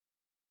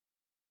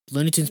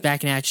 Looney Tunes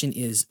Back in Action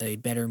is a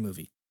better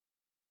movie.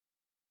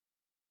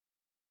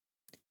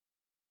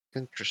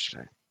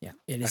 Interesting. Yeah,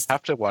 it is. I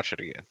have to watch it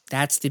again.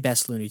 That's the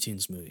best Looney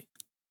Tunes movie.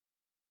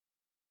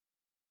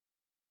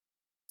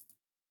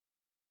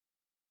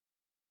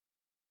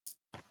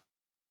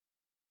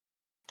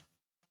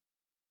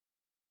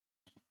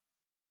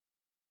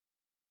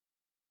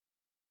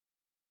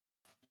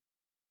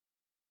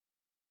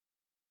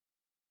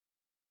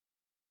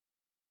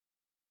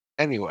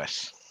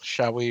 Anyways,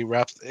 shall we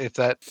wrap? If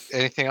that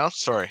anything else?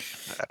 Sorry,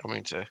 I don't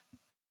mean to.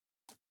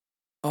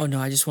 Oh no,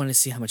 I just wanted to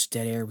see how much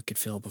dead air we could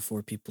fill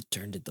before people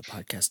turned the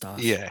podcast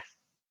off. Yeah.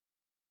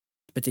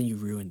 But then you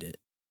ruined it.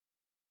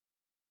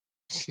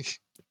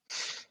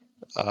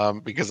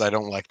 because I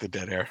don't like the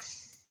dead air.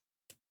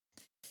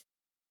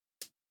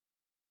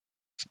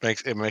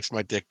 It makes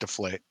my dick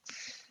deflate.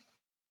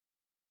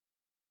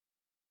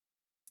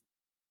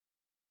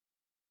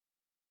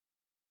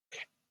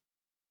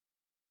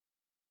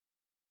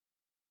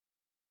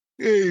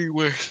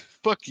 Anyway,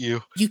 fuck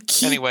you. You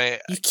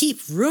keep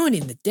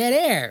ruining the dead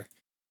air.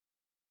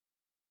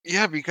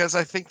 Yeah, because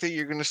I think that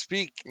you're going to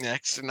speak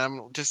next, and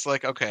I'm just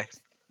like, okay.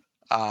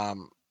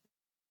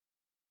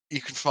 You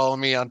can follow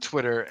me on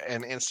Twitter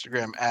and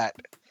Instagram at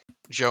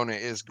Jonah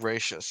is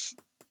Gracious.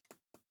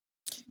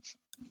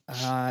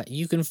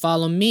 You can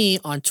follow me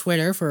on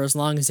Twitter for as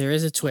long as there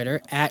is a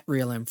Twitter at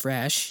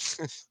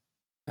RealMFresh.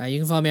 You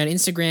can follow me on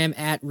Instagram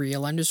at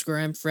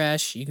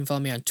Real_MFresh. You can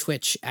follow me on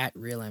Twitch at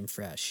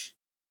RealMFresh.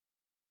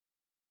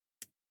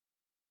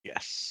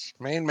 Yes,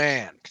 main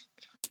man.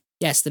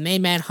 Yes, the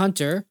main man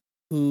Hunter,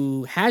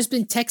 who has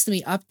been texting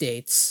me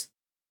updates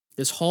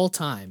this whole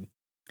time.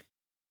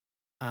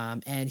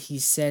 And he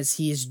says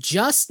he is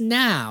just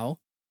now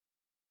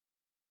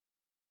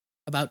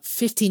about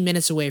 15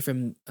 minutes away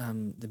from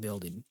the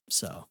building.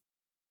 So,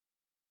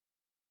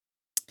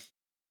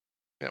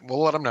 yeah,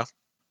 we'll let him know.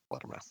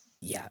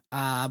 Yeah.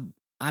 I'm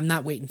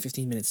not waiting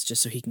 15 minutes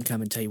just so he can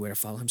come and tell you where to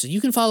follow him. So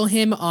you can follow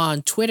him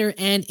on Twitter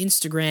and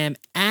Instagram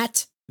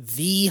at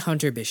The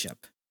Hunter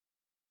Bishop.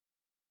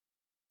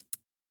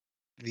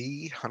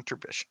 The Hunter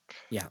Bishop.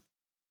 Yeah.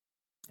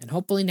 And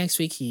hopefully next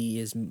week he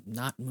is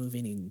not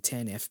moving in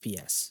 10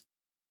 FPS.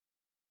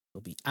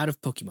 He'll be out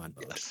of Pokemon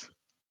mode. Yes.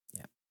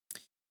 Yeah.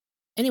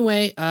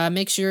 Anyway,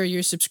 make sure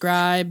you're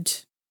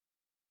subscribed.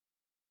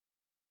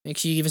 Make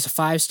sure you give us a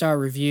 5-star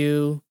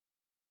review.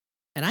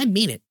 And I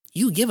mean it.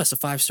 You give us a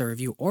 5-star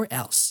review or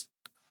else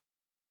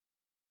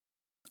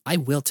I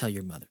will tell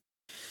your mother.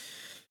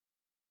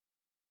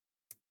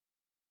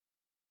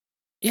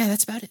 Yeah,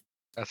 that's about it.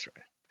 That's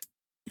right.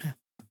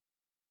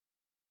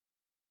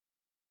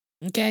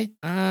 Okay,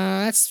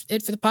 that's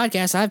it for the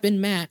podcast. I've been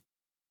Matt.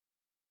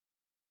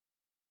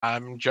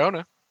 I'm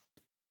Jonah.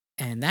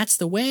 And that's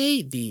the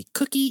way the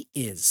cookie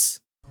is.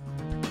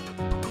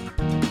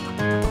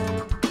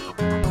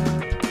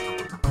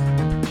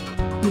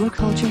 Your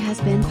culture has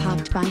been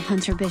popped by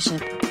Hunter Bishop.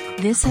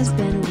 This has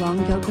been a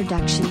Wongo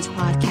Productions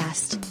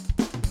podcast.